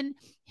in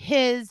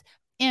his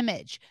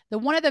image.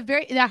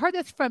 I heard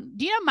this from,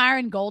 do you know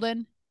Myron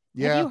Golden?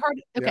 Yeah. Have you heard?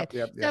 Okay.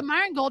 Yep. So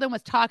Myron Golden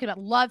was talking about,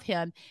 love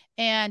him,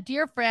 and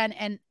dear friend.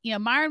 And,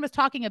 Myron was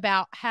talking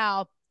about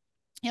how,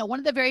 one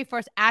of the very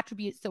first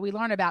attributes that we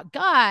learn about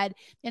God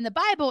in the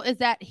Bible is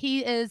that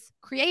he is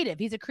creative.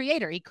 He's a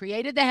creator. He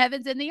created the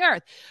heavens and the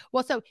earth.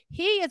 Well, so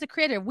he is a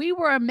creator. We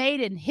were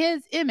made in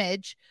his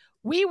image.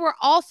 We were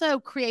also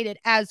created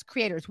as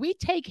creators. We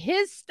take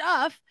his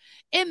stuff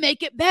and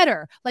make it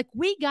better. Like,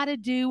 we got to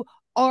do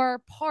our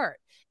part.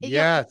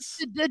 Yes.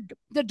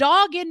 The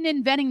dog isn't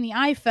inventing the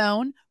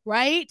iPhone,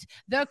 right?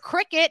 The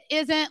cricket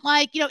isn't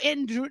like,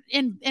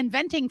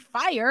 inventing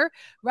fire,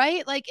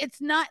 right? Like,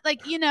 it's not like,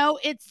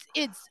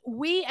 it's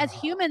we as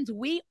humans,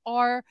 we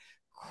are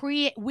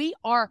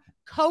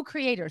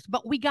co-creators,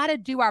 but we got to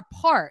do our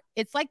part.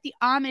 It's like the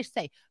Amish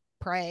say,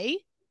 pray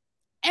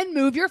and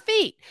move your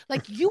feet.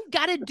 Like you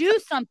got to do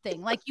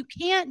something. Like you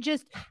can't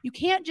just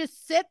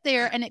sit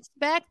there and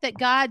expect that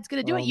God's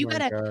going to do it. You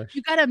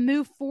got to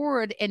move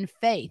forward in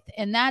faith.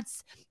 And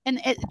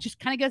it just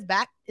kind of goes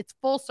back. It's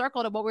full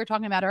circle to what we were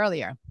talking about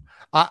earlier.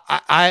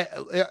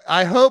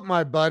 I hope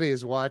my buddy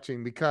is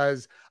watching,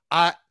 because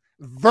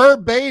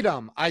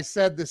verbatim, I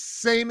said the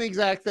same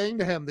exact thing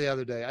to him the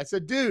other day. I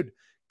said, dude,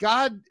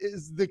 God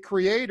is the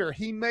creator.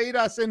 He made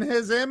us in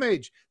his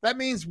image. That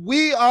means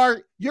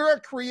you're a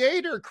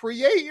creator.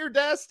 Create your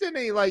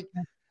destiny. Like,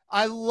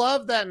 I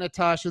love that,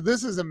 Natasha.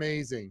 This is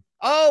amazing.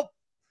 Oh,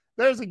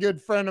 there's a good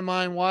friend of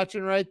mine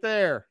watching right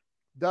there,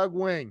 Doug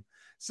Wing.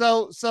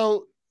 So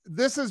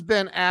this has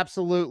been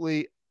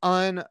absolutely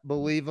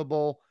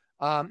unbelievable.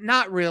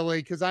 Not really,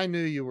 because I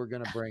knew you were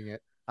going to bring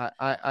it.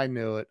 I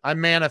knew it. I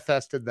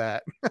manifested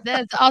that.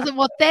 That's awesome.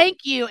 Well,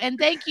 thank you. And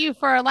thank you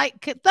for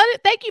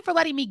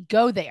letting me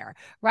go there.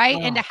 Right.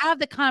 And to have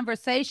the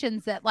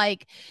conversations that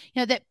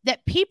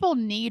that people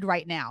need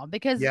right now,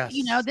 because,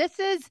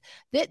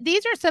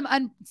 these are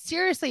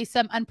seriously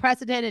some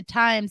unprecedented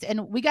times,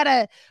 and we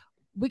gotta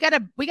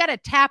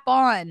tap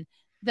on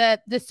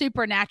the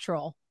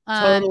supernatural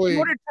totally. In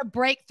order to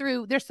break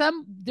through. There's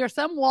some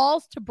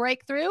walls to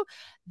break through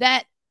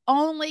that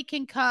only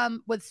can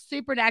come with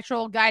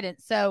supernatural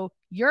guidance. So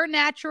you're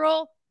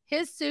natural,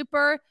 his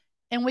super,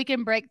 and we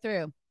can break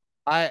through.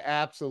 I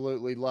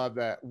absolutely love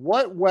that.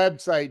 What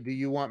website do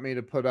you want me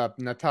to put up?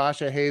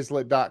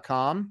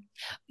 NatashaHazlett.com?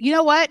 You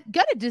know what?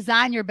 Go to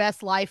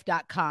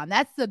designyourbestlife.com.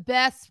 That's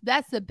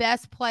the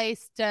best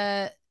place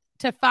to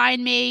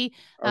find me.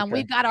 Okay.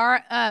 We've got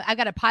I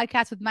got a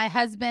podcast with my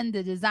husband,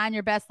 the Design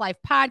Your Best Life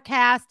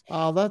podcast.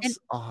 Oh, that's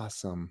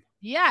awesome.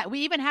 Yeah, we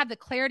even have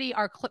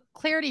our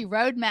clarity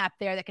roadmap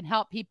there that can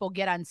help people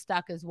get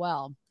unstuck as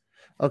well.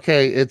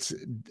 Okay,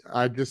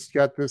 I just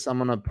got this. I'm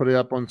going to put it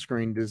up on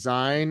screen.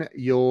 Design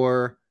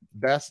Your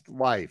Best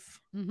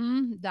Life.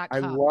 I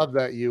love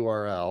that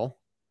URL,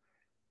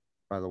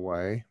 by the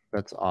way.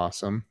 That's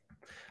awesome.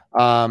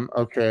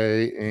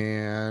 Okay,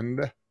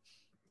 and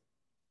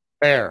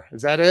there.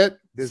 Is that it?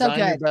 Design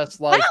Your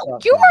Best Life. Wow,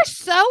 you are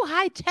so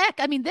high tech.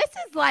 I mean, this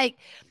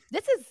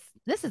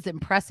is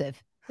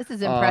impressive. This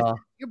is impressive.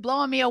 You're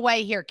blowing me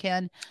away here,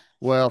 Ken.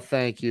 Well,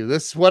 thank you.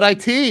 This is what I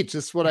teach.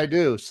 This is what I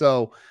do.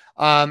 So,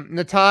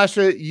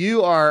 Natasha,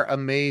 you are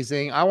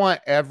amazing. I want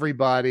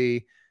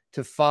everybody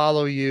to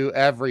follow you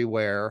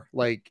everywhere.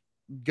 Like,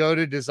 go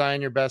to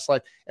Design Your Best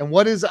Life. And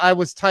I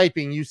was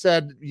typing, you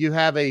said you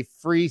have a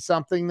free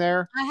something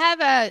there? I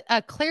have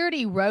a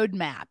clarity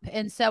roadmap.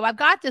 And so I've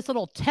got this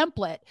little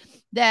template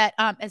that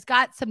has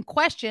got some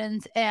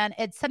questions, and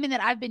it's something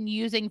that I've been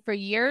using for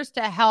years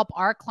to help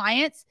our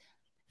clients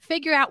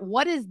figure out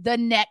what is the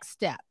next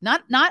step,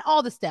 not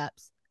all the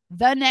steps,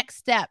 the next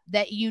step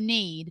that you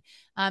need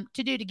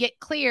to do to get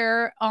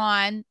clear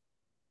on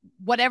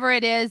whatever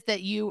it is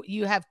that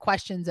you have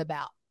questions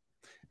about.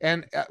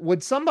 And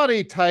would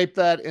somebody type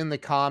that in the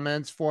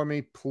comments for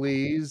me,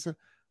 please?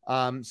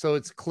 So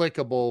it's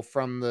clickable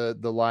from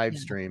the live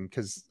stream,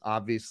 because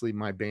obviously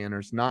my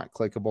banner's not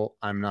clickable.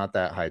 I'm not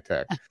that high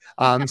tech.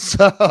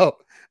 So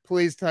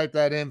please type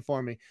that in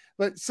for me.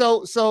 But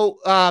so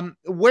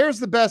where's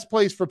the best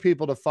place for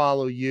people to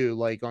follow you,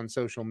 like on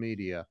social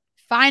media?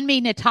 Find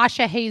me,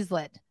 Natasha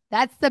Hazlett.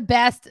 That's the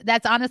best.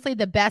 That's honestly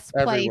the best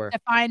place to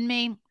find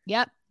me.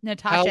 Yep.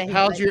 Natasha Hazlett.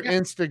 How's your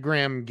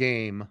Instagram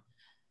game?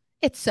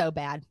 It's so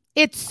bad.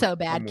 It's so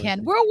bad,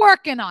 Ken. We're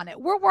working on it.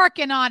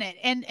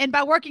 And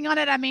by working on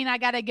it, I mean, I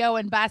got to go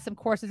and buy some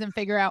courses and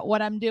figure out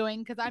what I'm doing,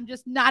 because I'm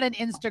just not an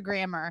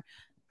Instagrammer.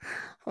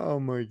 Oh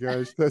my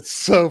gosh. That's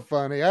so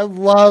funny. I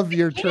love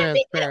your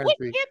transparency.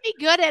 We can't be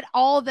good at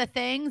all the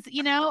things.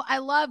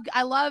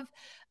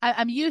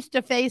 I'm used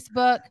to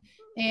Facebook,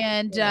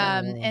 and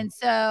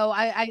so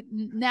I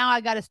now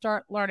I got to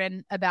start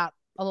learning about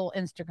a little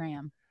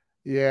Instagram.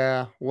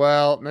 Yeah.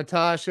 Well,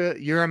 Natasha,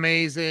 you're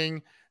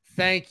amazing.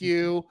 Thank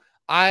you.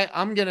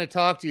 I'm going to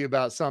talk to you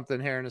about something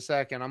here in a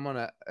second.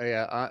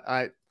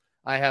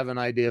 I have an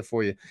idea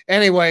for you.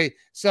 Anyway,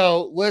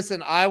 so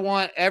listen, I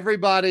want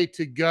everybody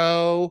to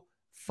go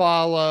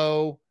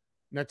follow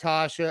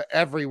Natasha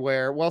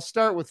everywhere. Well,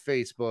 start with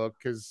Facebook,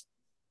 because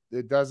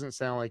it doesn't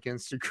sound like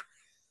Instagram's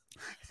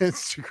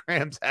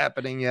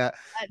happening yet.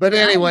 But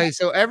anyway,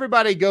 so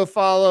everybody go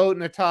follow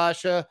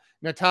Natasha.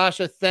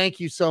 Natasha,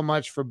 thank you so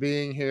much for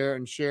being here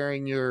and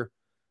sharing your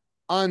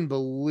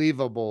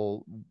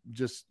unbelievable,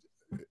 just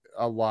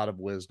a lot of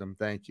wisdom.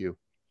 Thank you.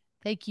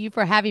 Thank you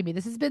for having me.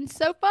 This has been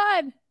so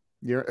fun.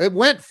 It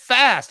went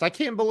fast. I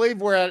can't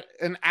believe we're at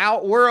an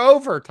hour. We're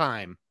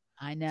overtime.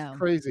 I know. It's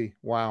crazy.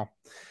 Wow.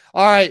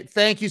 All right.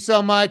 Thank you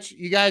so much.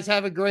 You guys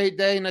have a great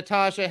day.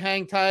 Natasha,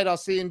 hang tight. I'll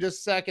see you in just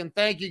a second.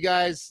 Thank you,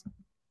 guys.